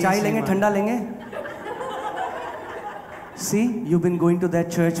 आइए चाय लेंगे, श्रीमान. ठंडा लेंगे. See, you've been going to that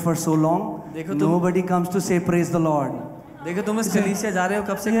church for so long. देखो तुम- Nobody comes to say praise the Lord. देखो तुम इस कलीसिया जा रहे हो,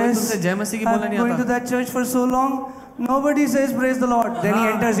 कब से कोई तुमसे जय मसीह की बोलना I'm नहीं going to आता. that church for so long. Nobody says praise the Lord. Then he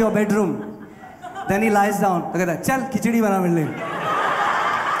enters your bedroom. Then he lies down. तो कहता है चल खिचड़ी बना मेरे लिए.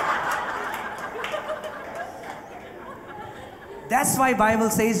 That's why Bible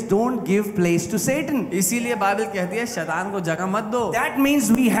says don't give place to Satan. इसीलिए बाइबल कहती है शैतान को जगह मत दो. That means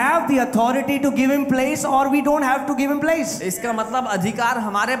we have the authority to give him place or we don't have to give him place. इसका मतलब अधिकार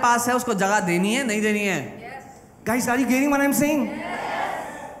हमारे पास है, उसको जगह देनी है नहीं देनी है. Guys, are you getting what I'm saying?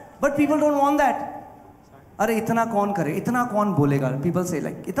 But people don't want that. अरे इतना कौन करे, इतना कौन बोलेगा? People say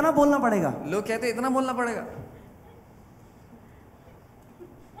like इतना बोलना पड़ेगा. लोग कहते हैं इतना बोलना पड़ेगा.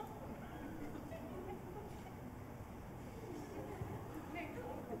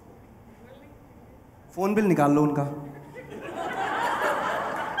 फोन बिल निकाल लो उनका.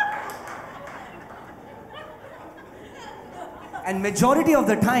 And majority of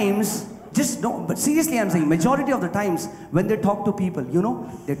the times, just no, but seriously I'm saying, majority of the times when they talk to people, you know,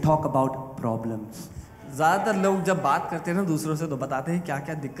 they talk about problems. ज्यादातर लोग जब बात करते हैं ना दूसरों से तो बताते हैं क्या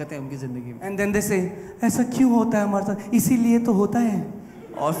क्या दिक्कतें हैं उनकी जिंदगी में. And then they say, ऐसा क्यों होता है हमारे साथ? इसीलिए तो होता है.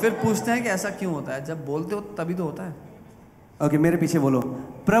 और फिर पूछते हैं कि ऐसा क्यों होता है. जब बोलते हो तभी तो होता है. ओके, मेरे पीछे बोलो,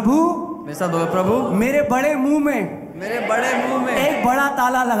 प्रभु मेरे साथ बोलो, प्रभु मेरे बड़े मुंह में, मेरे बड़े मुंह में एक बड़ा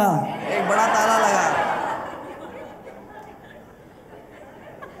ताला लगा. एक बड़ा ताला लगा.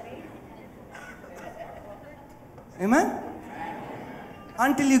 Amen?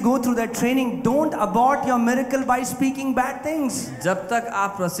 Until you go through that training, don't abort your miracle by speaking bad things. जब तक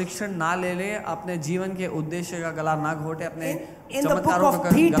आप प्रशिक्षण ना ले ले, अपने जीवन के उद्देश्य का गला ना घोटे, अपने In the book of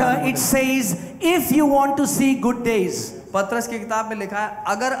Peter, it says, if you want to see good days. पत्रस की किताब में लिखा है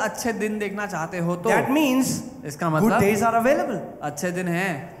अगर अच्छे दिन देखना चाहते हो तो. That means इसका good मतलब days are available. अच्छे दिन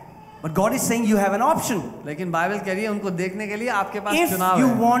हैं. But God is saying you have an option. लेकिन बाइबल कह रही है उनको देखने के लिए आपके पास If चुनाव you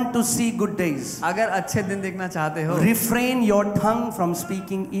है. want to see good days, अगर अच्छे दिन देखना चाहते हो, refrain your tongue from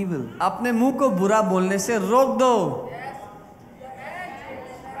speaking evil. अपने मुंह को बुरा बोलने से रोक दो.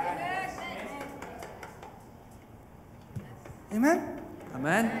 Amen?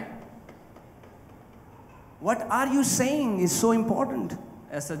 Amen. What are you saying is so important.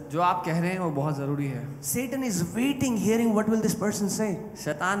 ऐसा जो आप कह रहे हैं वो बहुत जरूरी है. Satan is waiting, hearing what will this person say.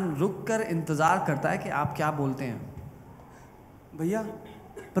 शैतान रुक कर इंतजार करता है कि आप क्या बोलते हैं. भैया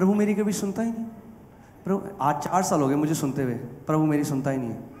प्रभु मेरी कभी सुनता ही नहीं. प्रभु आज 4 साल हो गए मुझे सुनते हुए, प्रभु मेरी सुनता ही नहीं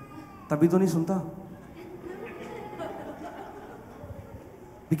है. तभी तो नहीं सुनता.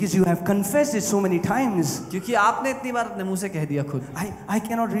 Because you have confessed it so many times. क्योंकि आपने इतनी बार अपने मुंह से कह दिया खुद. I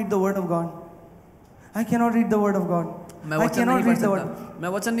cannot read the word of God. I cannot read the word of God. मैं I वचन cannot नहीं read पढ़ the word. सकता. मैं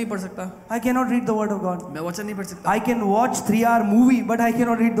वचन नहीं पढ़ सकता. I cannot read the word of God. मैं वचन नहीं पढ़ सकता. I can watch 3-hour movie, but I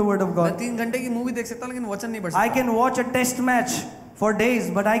cannot read the word of मैं God. 3 घंटे की मूवी देख सकता हूँ लेकिन वचन नहीं पढ़ I सकता. can watch a test match for days,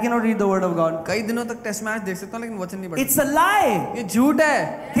 but I cannot read the word of God. कई दिनों तक टेस्ट मैच देख सकता हूँ लेकिन वचन नहीं पढ़ It's a lie. सकता. ये झूठ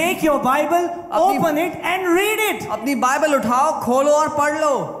है. Take your Bible, open it, and read it. अपनी बाइबल उठाओ, खोलो और पढ़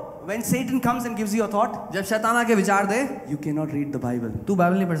लो. When Satan comes and gives you a thought, जब शैतान आके विचार दे, you cannot read the Bible. तू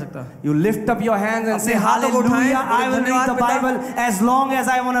बाइबल नहीं पढ़ सकता. You lift up your hands and say, अपने हाथों को उठाएं, Hallelujah, I will read the Bible as long as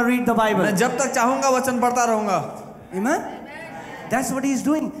I want to read the Bible. मैं जब तक चाहूंगा वचन पढ़ता रहूंगा. Amen? That's what he's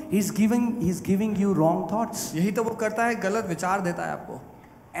doing. He's giving you wrong thoughts. यही तो वो करता है, गलत विचार देता है आपको.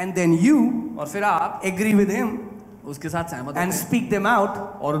 And then you और फिर आप agree with him उसके साथ सहमत and होते हैं speak them out.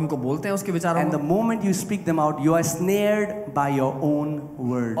 और उनको बोलते हैं उसके विचारों And the को. moment you speak them out, you are snared by your own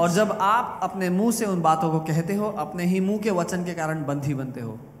words. और जब आप अपने मुंह से उन बातों को कहते हो, अपने ही मुंह के वचन के कारण बंधी बनते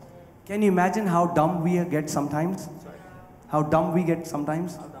हो. Can you imagine how dumb we get sometimes? How dumb we get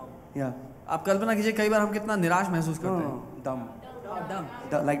sometimes? Yeah. आप कल्पना कीजिए कई बार हम कितना निराश महसूस करते हैं. Dumb.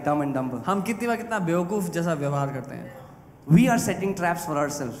 Like dumb and dumber. हम कितनी बार कितना बेवकूफ जैसा व्यवहार करते हैं. We are setting traps for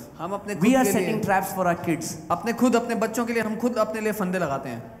ourselves. हम अपने We are खुद के setting लिए, traps for our kids. अपने बच्चों के लिए हम खुद अपने लिए फंदे लगाते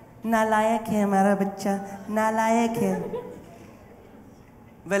हैं. नालायक है हमारा बच्चा, नालायक है.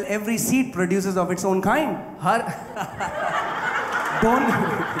 Well, every seed produces of its own kind. Her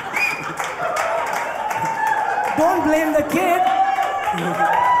Don't blame the kid.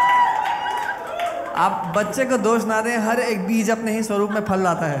 आप बच्चे को दोष ना दें. हर एक बीज अपने ही स्वरूप में फल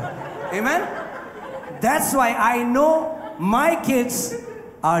लाता है. Amen. That's why I know my kids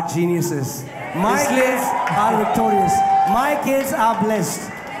are geniuses. My kids are victorious. My kids are blessed.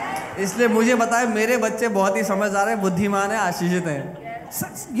 इसलिए मुझे बताए मेरे बच्चे बहुत ही समझदार हैं, बुद्धिमान हैं, आशीषित हैं.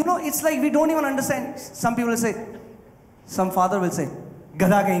 You know, it's like we don't even understand. Some people will say, some father will say,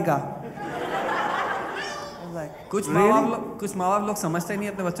 गधा कहीं का. कुछ माँ बाप लोग समझते नहीं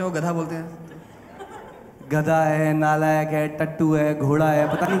अपने बच्चों को गधा बोलते हैं. गधा है, नालायक है, टट्टू है, घोड़ा है,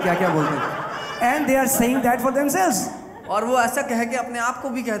 पता नहीं क्या क्या बोलते हैं. And they are saying that for themselves. और वो ऐसा कह के अपने आप को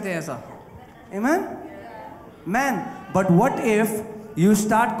भी कहते हैं ऐसा. Amen? Man, but what if You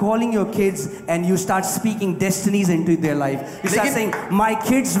start calling your kids and you start speaking destinies into their life. You start saying, my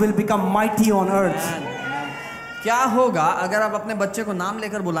kids will become mighty on earth. क्या होगा अगर आप अपने बच्चे को नाम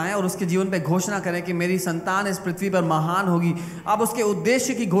लेकर बुलाएं और उसके जीवन पे घोषणा करें कि मेरी संतान इस पृथ्वी पर महान होगी, आप उसके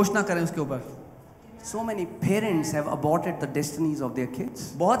उद्देश्य की घोषणा करें उसके ऊपर. So many parents have aborted the destinies of their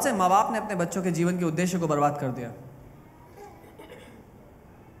kids. बहुत से माँ बाप ने अपने बच्चों के जीवन के उद्देश्य को बर्बाद कर दिया.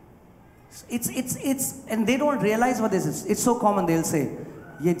 It's and they don't realize what this is. It's so common. They'll say,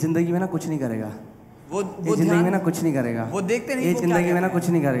 ये जिंदगी में ना कुछ नहीं करेगा. वो जिंदगी में ना कुछ नहीं करेगा. वो देखते नहीं ये जिंदगी में ना कुछ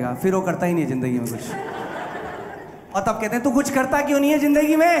नहीं करेगा. फिर वो करता ही नहीं जिंदगी में कुछ. और तब कहते हैं तू कुछ करता क्यों नहीं है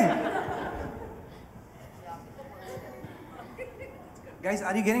जिंदगी में? Guys,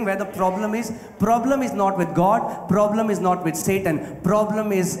 are you getting where the problem is? Problem is not with God. Problem is not with Satan.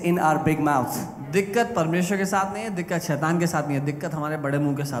 Problem is in our big mouth. दिक्कत परमेश्वर के साथ नहीं है, दिक्कत शैतान के साथ नहीं है, दिक्कत हमारे बड़े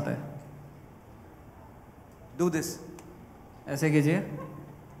मुंह के साथ है. Do this. ऐसे कीजिए.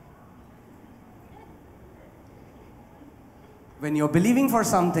 When you're believing for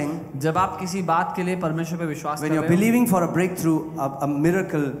something, जब आप किसी बात के लिए परमेश्वर पे विश्वास कर when रहे you're हो, believing for a breakthrough, a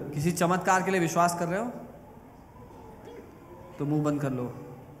miracle, किसी चमत्कार के लिए विश्वास कर रहे हो, तो मुंह बंद कर लो.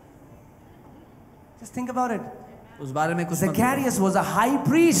 just think about it. उस बारे में कुछ मत Zacharias was a high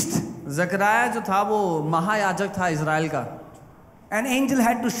priest. करो. ज़करिया जो था वो महायाजक था इजराइल का. An angel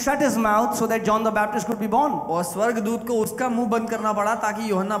had to shut his mouth so that John the Baptist could be born. और स्वर्गदूत को उसका मुंह बंद करना पड़ा ताकि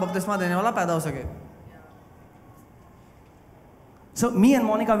यूहन्ना बपतिस्मा देने वाला पैदा हो सके. So me and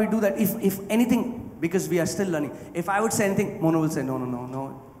Monica, we do that. If anything, because we are still learning. If I would say anything, Mona will say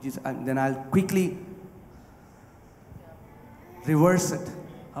no. Then I'll quickly reverse it.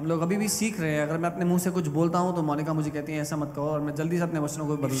 हम लोग अभी भी सीख रहे हैं. अगर मैं अपने मुंह से कुछ बोलता हूँ तो मोनिका मुझे कहती है ऐसा मत कहो, और मैं जल्दी से अपने वचनों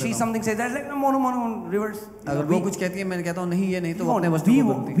को बदल She देता हूँ. something says that like no, Mona, reverse. अगर वो कुछ कहती है मैं कहता हूँ नहीं ये नहीं, तो वो अपने वचनों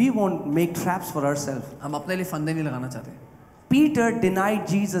को बदलती है. We won't make traps for ourselves. हम अपने लिए फंदे नहीं लगाना चाहते. Peter denied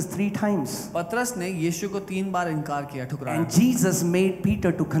Jesus 3 times. पतरस ने यीशु को 3 बार इनकार किया, ठुकराया. And Jesus made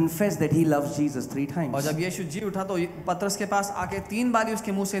Peter to confess that he loves Jesus 3 और times. जब यीशु जी उठा तो पतरस के पास आके 3 बार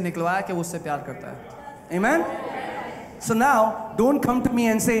उसके मुंह से निकलवाया कि वो उससे प्यार करता है. Amen? So now, don't come to me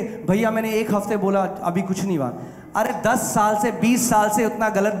and say, भैया मैंने 1 हफ्ते बोला अभी कुछ नहीं हुआ. अरे 10 साल से 20 साल से उतना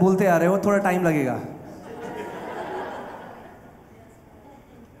गलत बोलते आ रहे हो, थोड़ा टाइम लगेगा.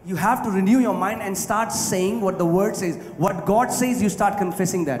 You have to renew your mind and start saying what the word says. What God says, you start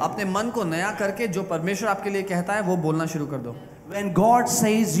confessing that. अपने मन को नया करके जो परमेश्वर आपके लिए कहता है वो बोलना शुरू कर दो. When God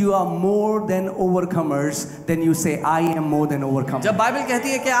says you are more than overcomers, then you say, I am more than overcomer. जब बाइबल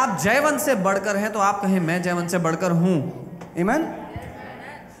कहती है कि आप जयवंत से बढ़कर हैं, तो आप कहें मैं जयवंत से बढ़कर हूँ. Amen?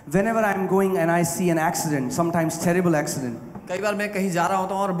 Whenever I am going and I see an accident, sometimes terrible accident, कई बार मैं कहीं जा रहा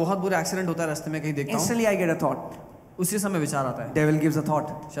होता हूँ और बहुत बुरा एक्सीडेंट होता है रास्ते में, कहीं देखता हूँ, instantly I get a thought. उसी समय विचार आता है. Devil gives a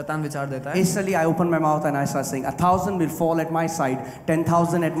thought. शैतान विचार देता है. Instantly I open my mouth and I start saying, 1,000 will fall at my side,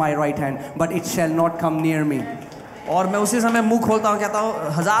 10,000 at my right hand, but it shall not come near me. और मैं उसी समय मुंह खोलता हूँ, कहता हूँ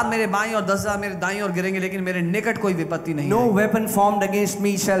 1000 मेरे बाईं और 10,000 मेरे दाईं और गिरेंगे, लेकिन मेरे निकट कोई विपत्ति नहीं. No weapon formed against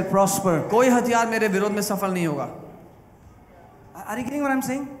me shall prosper. कोई हथियार मेरे विरोध में सफल नहीं होगा. Are you getting what I'm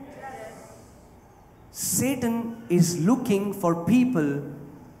saying? Satan is looking for people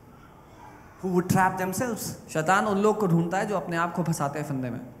who would trap themselves. शैतान उन लोग को ढूंढता है जो अपने आप को फंसाते हैं फंदे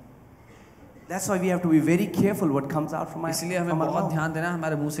में. That's why we have to be very careful what comes out from our इसलिए हमें from our बहुत mouth. ध्यान देना है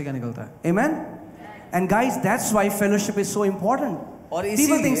हमारे मुंह से क्या निकलता है. Amen? And guys, that's why fellowship is so important. और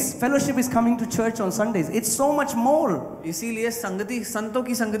People think इसीलिए fellowship is coming to church on Sundays. It's so much more. इसीलिए संगति, संतों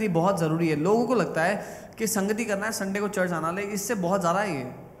की संगति बहुत जरूरी है. लोगों को लगता है कि संगति करना है संडे को चर्च आना, लेकिन इससे बहुत ज्यादा है ये.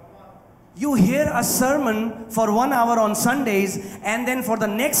 You hear a sermon for 1 hour on Sundays, and then for the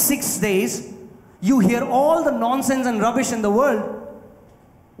next 6 days, you hear all the nonsense and rubbish in the world.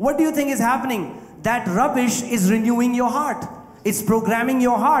 What do you think is happening? That rubbish is renewing your heart. It's programming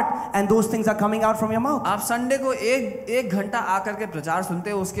your heart, and those things are coming out from your mouth. आप Sunday को एक घंटा आकर के प्रचार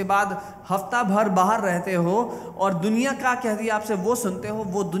सुनते हो, उसके बाद हफ्ता भर बाहर रहते हो और दुनिया क्या कह रही है आपसे वो सुनते हो.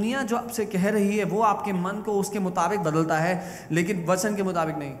 वो दुनिया जो आपसे कह रही है वो आपके मन को उसके मुताबिक बदलता है, लेकिन वचन के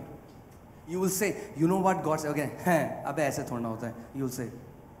मुताबिक नहीं. You will say, you know what God said? Okay, हैं, अबे ऐसे थोड़ा होता है. You will say,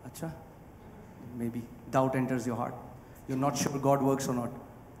 अच्छा, maybe doubt enters your heart. You're not sure God works or not.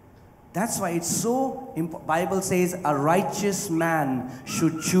 That's why it's so important. Bible says a righteous man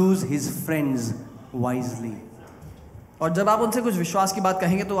should choose his friends wisely. और जब आप उनसे कुछ विश्वास की बात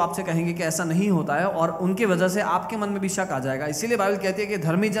कहेंगे तो आपसे कहेंगे कि ऐसा नहीं होता है, और उनकी वजह से आपके मन में भी शक आ जाएगा. इसीलिए बाइबल कहती है कि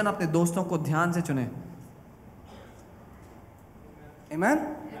धर्मी जन अपने दोस्तों को ध्यान से चुने.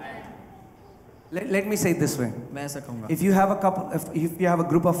 Amen? Let me say it this way. मैं ऐसा कहूँगा, If you have a couple, if you have a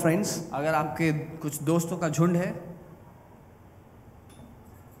group of friends, अगर आपके कुछ दोस्तों का झुंड है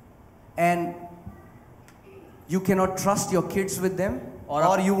and You cannot trust your kids with them, Or-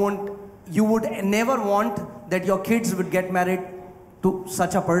 or you would never want that your kids would get married to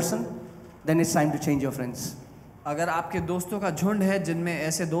such a person. Then it's time to change your friends. अगर आपके दोस्तों का झुंड है जिनमें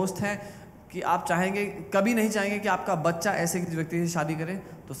ऐसे दोस्त हैं कि आप चाहेंगे, कभी नहीं चाहेंगे कि आपका बच्चा ऐसे किसी व्यक्ति से शादी करे,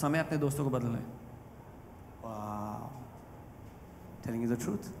 तो समय अपने दोस्तों को बदल लें। Wow. Telling you the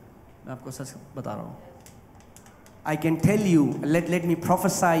truth. मैं आपको सच बता रहा हूँ। I can tell you, let me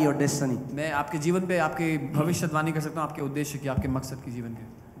prophesy your destiny. मैं आपके जीवन पे आपकी भविष्यवाणी कर सकता हूँ, आपके उद्देश्य की, आपके मकसद की, जीवन के।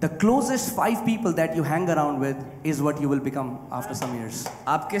 The closest 5 people that you hang around with is what you will become after some years.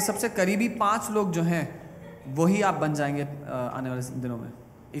 आपके सबसे करीबी 5 लोग जो हैं वही आप बन जाएंगे आने वाले दिनों में।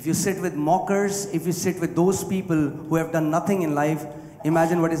 If you sit with mockers, if you sit with those people who have done nothing in life,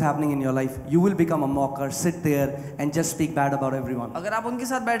 imagine what is happening in your life. You will become a mocker, sit there and just speak bad about everyone. अगर आप उनके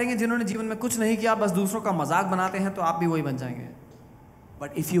साथ बैठेंगे जिन्होंने जीवन में कुछ नहीं किया, बस दूसरों का मजाक बनाते हैं, तो आप भी वही बन जाएंगे।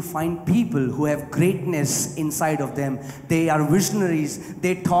 But if you find people who have greatness inside of them, they are visionaries,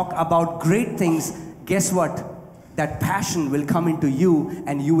 they talk about great things, guess what? That passion will come into you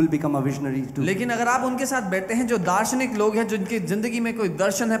and you will become a visionary too. लेकिन अगर आप उनके साथ बैठते हैं जो दार्शनिक लोग हैं, जिनकी जिंदगी में कोई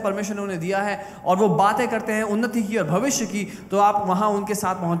दर्शन है, परमेश्वर ने उन्हें दिया है, और वो बातें करते हैं उन्नति की और भविष्य की, तो आप वहां उनके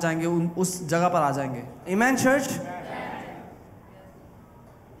साथ पहुंच जाएंगे, उस जगह पर आ जाएंगे। Amen, church?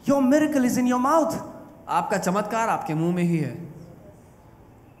 Your miracle is in your mouth. आपका चमत्कार आपके मुंह में ही है।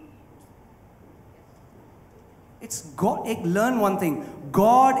 It's God. Learn one thing.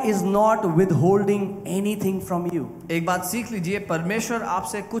 God is not withholding anything from you. एक बात सीख लीजिए, परमेश्वर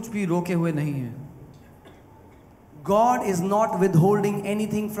आपसे कुछ भी रोके हुए नहीं है। God is not withholding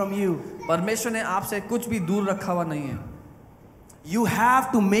anything from you. परमेश्वर ने आपसे कुछ भी दूर रखा हुआ नहीं है। You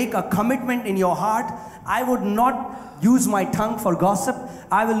have to make a commitment in your heart. I would not use my tongue for gossip.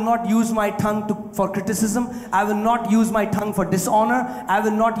 I will not use my tongue for criticism. I will not use my tongue for dishonor. I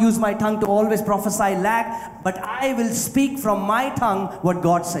will not use my tongue to always prophesy lack. But I will speak from my tongue what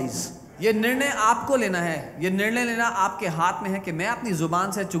God says. ये निर्णय आपको लेना है। ये निर्णय लेना आपके हाथ में है कि मैं अपनी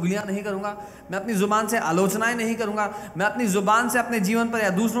जुबान से चुगलियां नहीं करूंगा, मैं अपनी जुबान से आलोचनाएं नहीं करूंगा, मैं अपनी जुबान से अपने जीवन पर या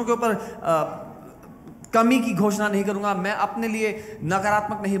दूसरों के ऊपर कमी की घोषणा नहीं करूंगा, मैं अपने लिए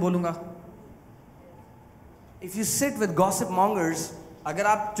नकारात्मक नहीं बोलूंगा। If you sit with gossip mongers, अगर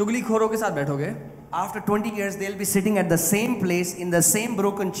आप चुगलीखोरों के साथ बैठोगे, after 20 years they'll be sitting at the same place in the same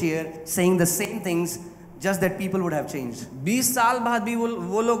broken chair saying the same things, just that people would have changed. 20 साल बाद भी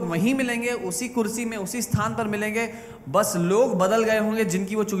वो लोग वहीं मिलेंगे, उसी कुर्सी में, उसी स्थान पर मिलेंगे, बस लोग बदल गए होंगे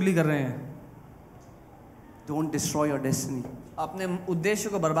जिनकी वो चुगली कर रहे हैं। Don't destroy your destiny. अपने उद्देश्य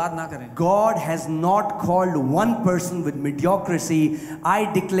को बर्बाद ना करें। God has not called one person with mediocrity. I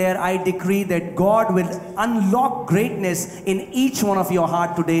declare, I decree that God will unlock greatness in each one of your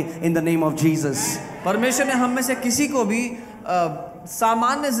heart today in the name of Jesus. परमेश्वर ने हम में से किसी को भी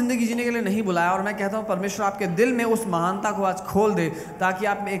सामान्य जिंदगी जीने के लिए नहीं बुलाया, और मैं कहता हूँ परमेश्वर आपके दिल में उस महानता को आज खोल दे ताकि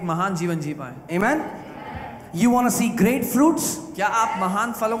आप एक महान जीवन जी पाएं। Amen. You want to see great fruits? क्या आप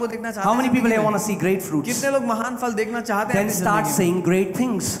महान फलों को देखना चाहते हैं? How many people here want to see great fruits? कितने लोग महान फल देखना चाहते हैं? Then start saying great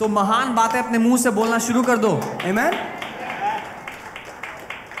things. तो महान बातें अपने मुंह से बोलना शुरू कर दो। Amen.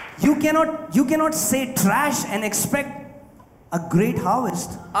 You cannot say trash and expect a great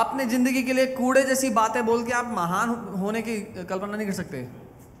harvest. अपने जिंदगी के लिए कूड़े जैसी बातें बोल के आप महान होने की कल्पना नहीं कर सकते।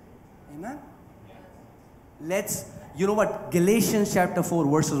 Amen. You know what Galatians chapter 4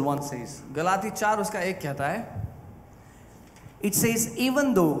 verses 1 says? Galati 4 उसका 1 कहता है, It says,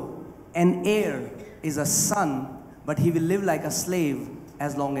 even though an heir is a son, but he will live like a slave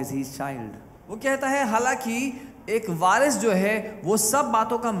as long as he is child. वो कहता है हालांकि एक वारिस जो है वो सब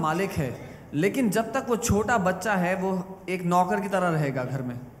बातों का मालिक है, लेकिन जब तक वो छोटा बच्चा है वो एक नौकर की तरह रहेगा घर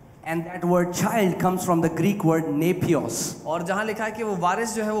में। And that word child comes from the Greek word nepios. और जहाँ लिखा है कि वो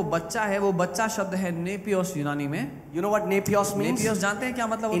वारिस जो है वो बच्चा है, वो बच्चा शब्द है नेपियोस यूनानी में। You know what nepios means? नेपियोस जानते हैं क्या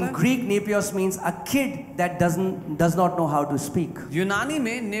मतलब होता In है? Greek, nepios means a kid that does not know how to speak. यूनानी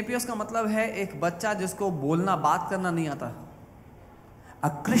में नेपियोस का मतलब है एक बच्चा जिसको बोलना बात करना नहीं आता।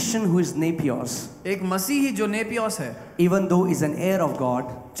 A Christian who is nepios, एक मसीही जो नेपियोस है, even though is an heir of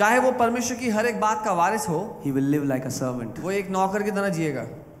God, चाहे वो परमेश्वर की हर एक बात का वारिस हो, he will live like a servant. वो एक नौकर की तरह जिएगा।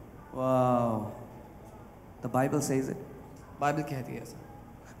 Wow. The Bible says it. Bible कहती है ऐसा।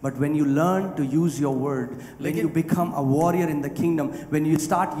 But when you learn to use your word, when you become a warrior in the kingdom, when you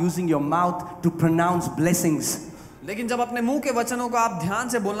start using your mouth to pronounce blessings, लेकिन जब अपने मुंह के वचनों को आप ध्यान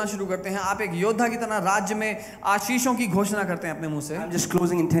से बोलना शुरू करते हैं, आप एक योद्धा की तरह राज्य में आशीषों की घोषणा करते हैं अपने मुंह से। I'm just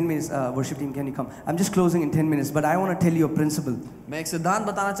closing in 10 minutes. Worship team, can you come? I'm just closing in 10 minutes, but I want to tell you a principle. मैं एक सिद्धांत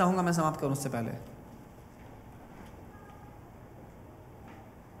बताना चाहूंगा, मैं समाप्त करूं उससे पहले।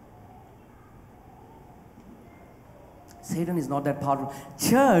 Satan is not that powerful.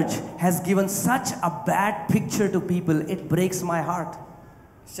 Church has given such a bad picture to people. It breaks my heart.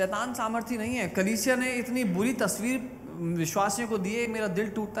 शैतान सामर्थी नहीं है। कलीसिया ने इतनी बुरी तस्वीर विश्वासियों को दी है, मेरा दिल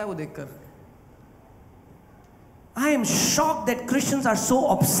टूटता है वो देखकर। I am shocked that Christians are so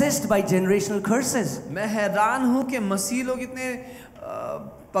obsessed by generational curses. मैं हैरान हूं कि मसीह लोग इतने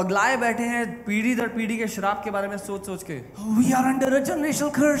पगलाए बैठे हैं पीढ़ी दर पीढ़ी के श्राप के बारे में सोच सोच के। We are under a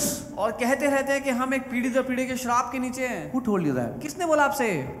generational curse. और कहते रहते हैं कि हम एक पीढ़ी दर पीढ़ी के श्राप के नीचे हैं। Who told you that? किसने बोला आपसे?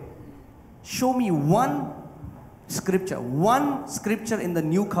 Show me one scripture in the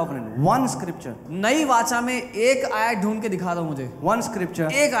new covenant. One scripture. नई वाचा में एक आयत ढूंढ के दिखा दो मुझे। One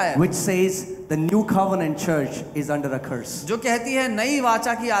scripture एक आयत which says the new covenant church is under a curse. जो कहती है नई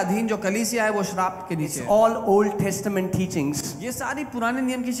वाचा की अधीन जो कलीसिया है वो श्राप के नीचे है। All Old Testament teachings ये सारी पुराने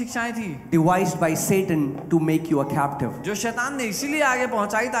नियम की शिक्षाएं थी devised by Satan to make you a captive. जो शैतान ने इसीलिए आगे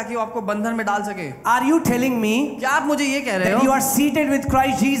पहुंचाई ताकि वो आपको बंधन में डाल सके। Are you telling me क्या आप मुझे ये कह रहे that you हो are seated with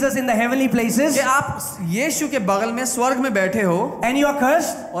Christ Jesus in the heavenly places कि आप यीशु के बगल में स्वर्ग में बैठे हो and you are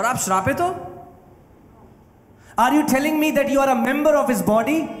cursed? और आप श्रापित हो? Are you telling me that you are a member of his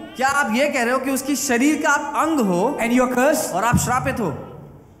body क्या आप ये कह रहे हो कि उसकी शरीर का आप अंग हो and you are cursed? और आप श्रापित हो?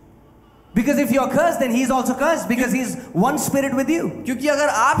 Because if you are cursed, then he is also cursed because he is one spirit with you. क्योंकि अगर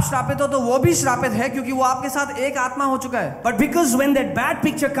आप श्रापित हो तो वो भी श्रापित है क्योंकि वो आपके साथ एक आत्मा हो चुका है। But because when that bad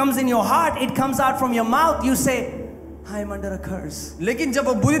picture comes in your heart, it comes out from your mouth, you say, I am under a curse. लेकिन जब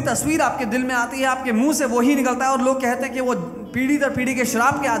वो बुरी तस्वीर आपके दिल में आती है आपके मुंह से वही निकलता है और लोग कहते हैं कि वो पीढ़ी दर पीढ़ी के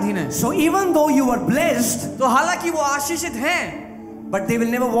श्राप के अधीन है। So even though you are blessed, तो हालांकि वो आशीषित हैं, but they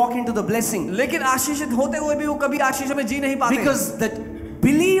will never walk into the blessing. लेकिन आशीषित होते हुए भी वो कभी आशीष में जी नहीं पाते। Because the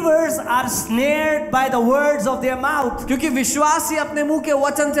believers are snared by the words of their mouth. क्योंकि विश्वासी अपने मुंह के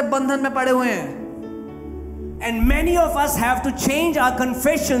वचन से बंधन में पड़े हुए हैं। And many of us have to change our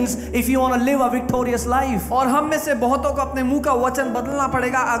confessions if you want to live a victorious life. और हम में से बहुतों को अपने मुंह का वचन बदलना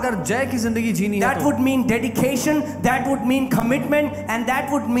पड़ेगा अगर जय की जिंदगी जीनी है। That would mean dedication, that would mean commitment, and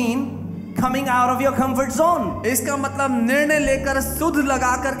that would mean coming out of your comfort zone. इसका मतलब निर्णय लेकर सुध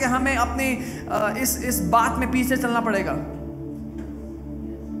लगा करके हमें अपनी इस बात में पीछे चलना पड़ेगा।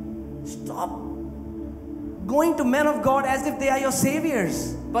 Stop going to men of God as if they are your saviors.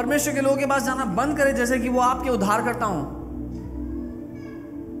 परमेश्वर के लोगों के पास जाना बंद करें जैसे कि वो आपके उद्धार करता हूं।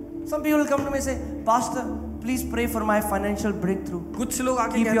 Some people come to me and say, Pastor, please pray for my financial breakthrough. कुछ लोग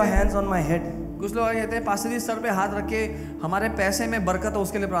आके Keep कहते your हैं, hands on my head. कुछ लोग आके कहते हैं पास्टर जी सर पे हाथ रख के हमारे पैसे में बरकत हो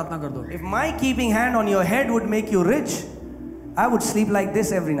उसके लिए प्रार्थना कर दो। If my keeping hand on your head would make you rich, I would sleep like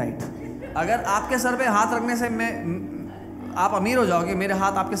this every night. अगर आपके सर पे हाथ रखने से आप अमीर हो जाओगे, मेरे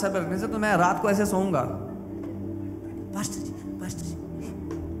हाथ आपके सर पे रखने से, तो मैं रात को ऐसे सोऊंगा। पास्टर जी,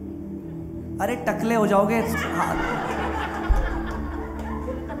 अरे टकले हो जाओगे।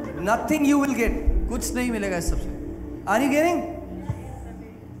 Nothing you will get. कुछ नहीं मिलेगा इस सबसे। Are you getting?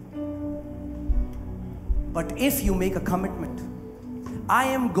 But if you make a commitment, I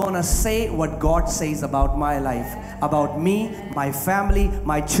am gonna say what God says about my life, about me, my family,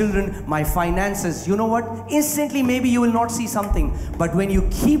 my children, my finances. You know what? Instantly maybe you will not see something, but when you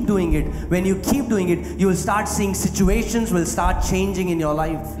keep doing it, you will start seeing situations will start changing in your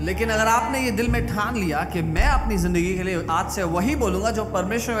life. लेकिन अगर आपने ये दिल में ठान लिया कि मैं अपनी जिंदगी के लिए आज से वही बोलूंगा जो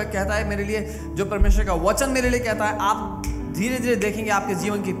परमेश्वर कहता है मेरे लिए, जो परमेश्वर का वचन मेरे लिए कहता है, आप धीरे धीरे देखेंगे आपके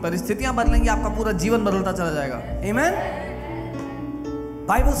जीवन की परिस्थितियां बदलेंगी, आपका पूरा जीवन बदलता चला जाएगा। Amen.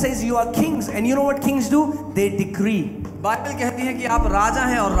 Bible says you are kings, and you know what kings do? They decree. Bible कहती है कि आप राजा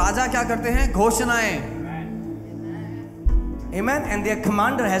हैं और राजा क्या करते हैं? घोषणाएं। Amen. And their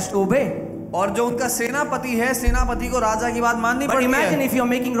commander has to obey. और जो उनका सेनापति है, सेनापति को राजा की बात माननी पड़ती है। But imagine if you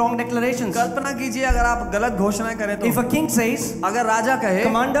are making wrong declarations. कल्पना कीजिए अगर आप गलत घोषणाएं करें तो। If a king says, अगर राजा कहे,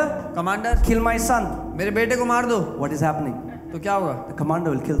 commander, kill my son. मेरे बेटे को मार दो। What is happening? तो क्या होगा? The commander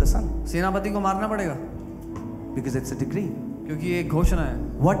will kill the son. सेनापति को मारना पड़ेगा। Because it's a decree. क्योंकि ये घोषणा है।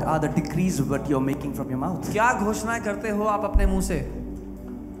 What are the decrees what you are making from your mouth? क्या घोषणाएं करते हो आप अपने मुंह से?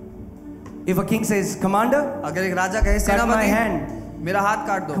 If a king says, commander, अगर एक राजा कहे cut my सेनापति, hand, मेरा हाथ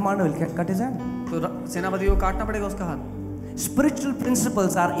काट दो, commander will cut his hand. तो सेनापति को काटना पड़ेगा उसका हाथ। Spiritual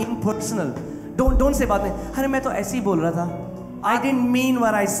principles are impersonal. Don't say बाद में, अरे मैं तो ऐसे ही बोल रहा था. I didn't mean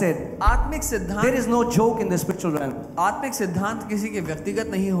what I said. आत्मिक सिद्धांत, There is no joke in the spiritual realm. आत्मिक सिद्धांत किसी के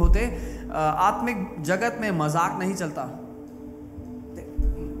व्यक्तिगत नहीं होते। आत्मिक जगत में मजाक नहीं चलता।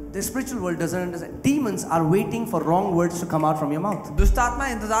 The spiritual world doesn't understand. Demons are waiting for wrong words to come out from your mouth. दुष्ट आत्मा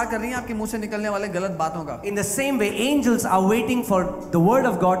इंतजार कर रही है आपके मुंह से निकलने वाले गलत बातों का। In the same way, angels are waiting for the word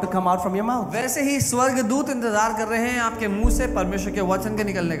of God to come out from your mouth. वैसे ही स्वर्गदूत इंतजार कर रहे हैं आपके मुंह से परमेश्वर के वचन के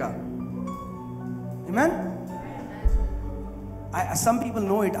निकलने का। Amen. Some people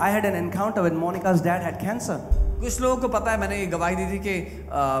know it. I had an encounter when Monica's dad had cancer. कुछ लोगों को पता है, मैंने ये गवाही दी थी कि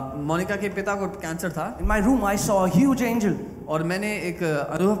मोनिका के पिता को कैंसर था। In my room, I saw a huge angel, और मैंने एक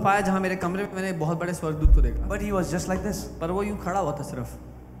अनुभव पाया जहाँ मेरे कमरे में मैंने बहुत बड़े स्वर्गदूत को देखा, but he was just like this. पर वो यूं खड़ा हुआ था सिर्फ।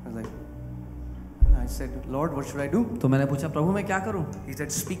 I was like, and I said, Lord, what should I do? तो मैंने पूछा, प्रभु मैं क्या करूं? He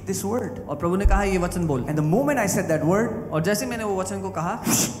said, speak this word. और प्रभु ने कहा, ये वचन बोल। And the moment I said that word, और जैसे मैंने वो वचन को कहा,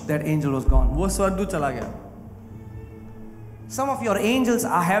 that angel was gone. वो स्वर्गदूत चला गया। Some of your angels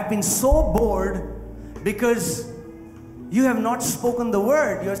have been so bored because you have not spoken the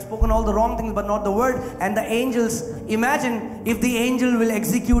word. You have spoken all the wrong things, but not the word. And the angels, imagine if the angel will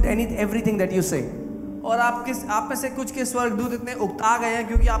execute everything that you say. और आप में से कुछ के स्वर्गदूत इतने उकता गए हैं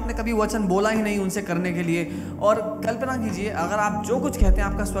क्योंकि आपने कभी वचन बोला ही नहीं उनसे करने के लिए। और कल्पना कीजिए अगर आप जो कुछ कहते हैं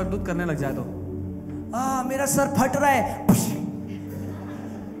आपका स्वर्गदूत करने लग जाए तो। मेरा सर फट रहा है।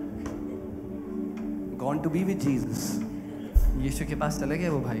 Gone to be with Jesus. यीशु के पास चले गए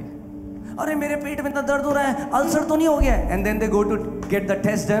वो भाई। अरे मेरे पेट में इतना दर्द हो रहा है, अल्सर तो नहीं हो गया? And then they go to get the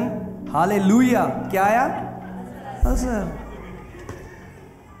test done. Hallelujah. क्या आया? Ulcer.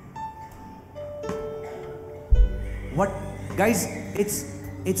 What, guys?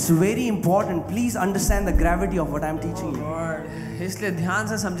 It's very important. Please understand the gravity of what I'm teaching you. Lord, इसलिए ध्यान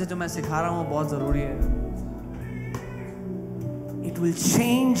से समझे जो मैं सिखा रहा हूँ बहुत जरूरी है। It will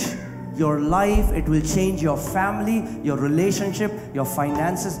change your life. It will change your family, your relationship, your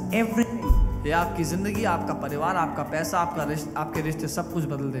finances, everything. ये आपकी जिंदगी, आपका परिवार, आपका पैसा, आपके रिश्ते सब कुछ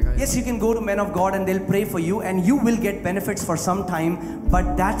बदल देगा। Yes, you can go to men of God and they'll pray for you and you will get benefits for some time,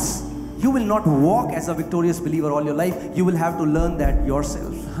 but you will not walk as a victorious believer all your life. You will have to learn that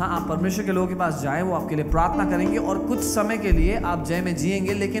yourself. हाँ, आप परमेश्वर के लोगों के पास जाएं, वो आपके लिए प्रार्थना करेंगे और कुछ समय के लिए आप जय में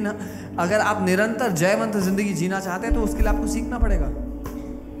जिएंगे, लेकिन अगर आप निरंतर जयवंत जिंदगी जीना चाहते हैं तो उसके लिए आपको सीखना पड़ेगा।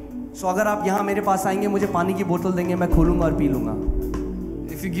 So अगर आप यहाँ मेरे पास आएंगे, मुझे पानी की बोतल देंगे, मैं खोलूंगा और पी लूंगा।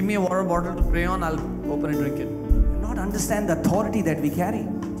 If you give me a water bottle to pray on, I'll open and drink it. Not understand the authority that we carry.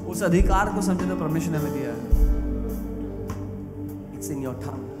 उस अधिकार को समझे जो परमेश्वर ने हमें दिया है। It's in your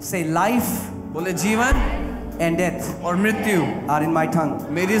tongue. Say life. बोले जीवन and death और मृत्यु are in my tongue.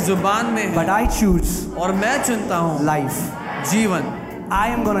 मेरी जुबान में है। But I choose और मैं चुनता हूँ life. जीवन। I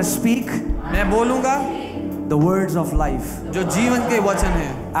am gonna speak मैं बोलूँगा the words of life. जो जीवन के वचन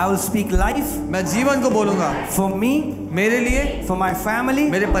हैं। I will speak life. मैं जीवन को बोलूँगा for me, मेरे लिए, for my family,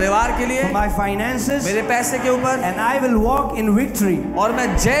 मेरे परिवार के लिए, for my finances, मेरे पैसे के ऊपर, and I will walk in victory. और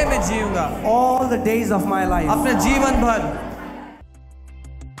मैं जय में जीऊँगा all the days of my life. अपने जीवन भर।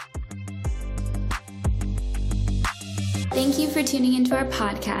 Thank you for tuning into our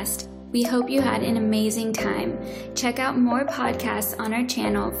podcast. We hope you had an amazing time. Check out more podcasts on our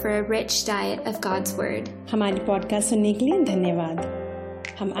channel for a rich diet of God's Word. हमारी podcast सुनने के लिए धन्यवाद।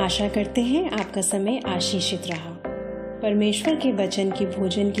 हम आशा करते हैं आपका समय आशीषित रहा। परमेश्वर के वचन की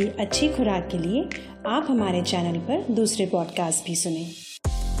भोजन की अच्छी खुराक के लिए आप हमारे चैनल पर दूसरे पॉडकास्ट भी सुनें।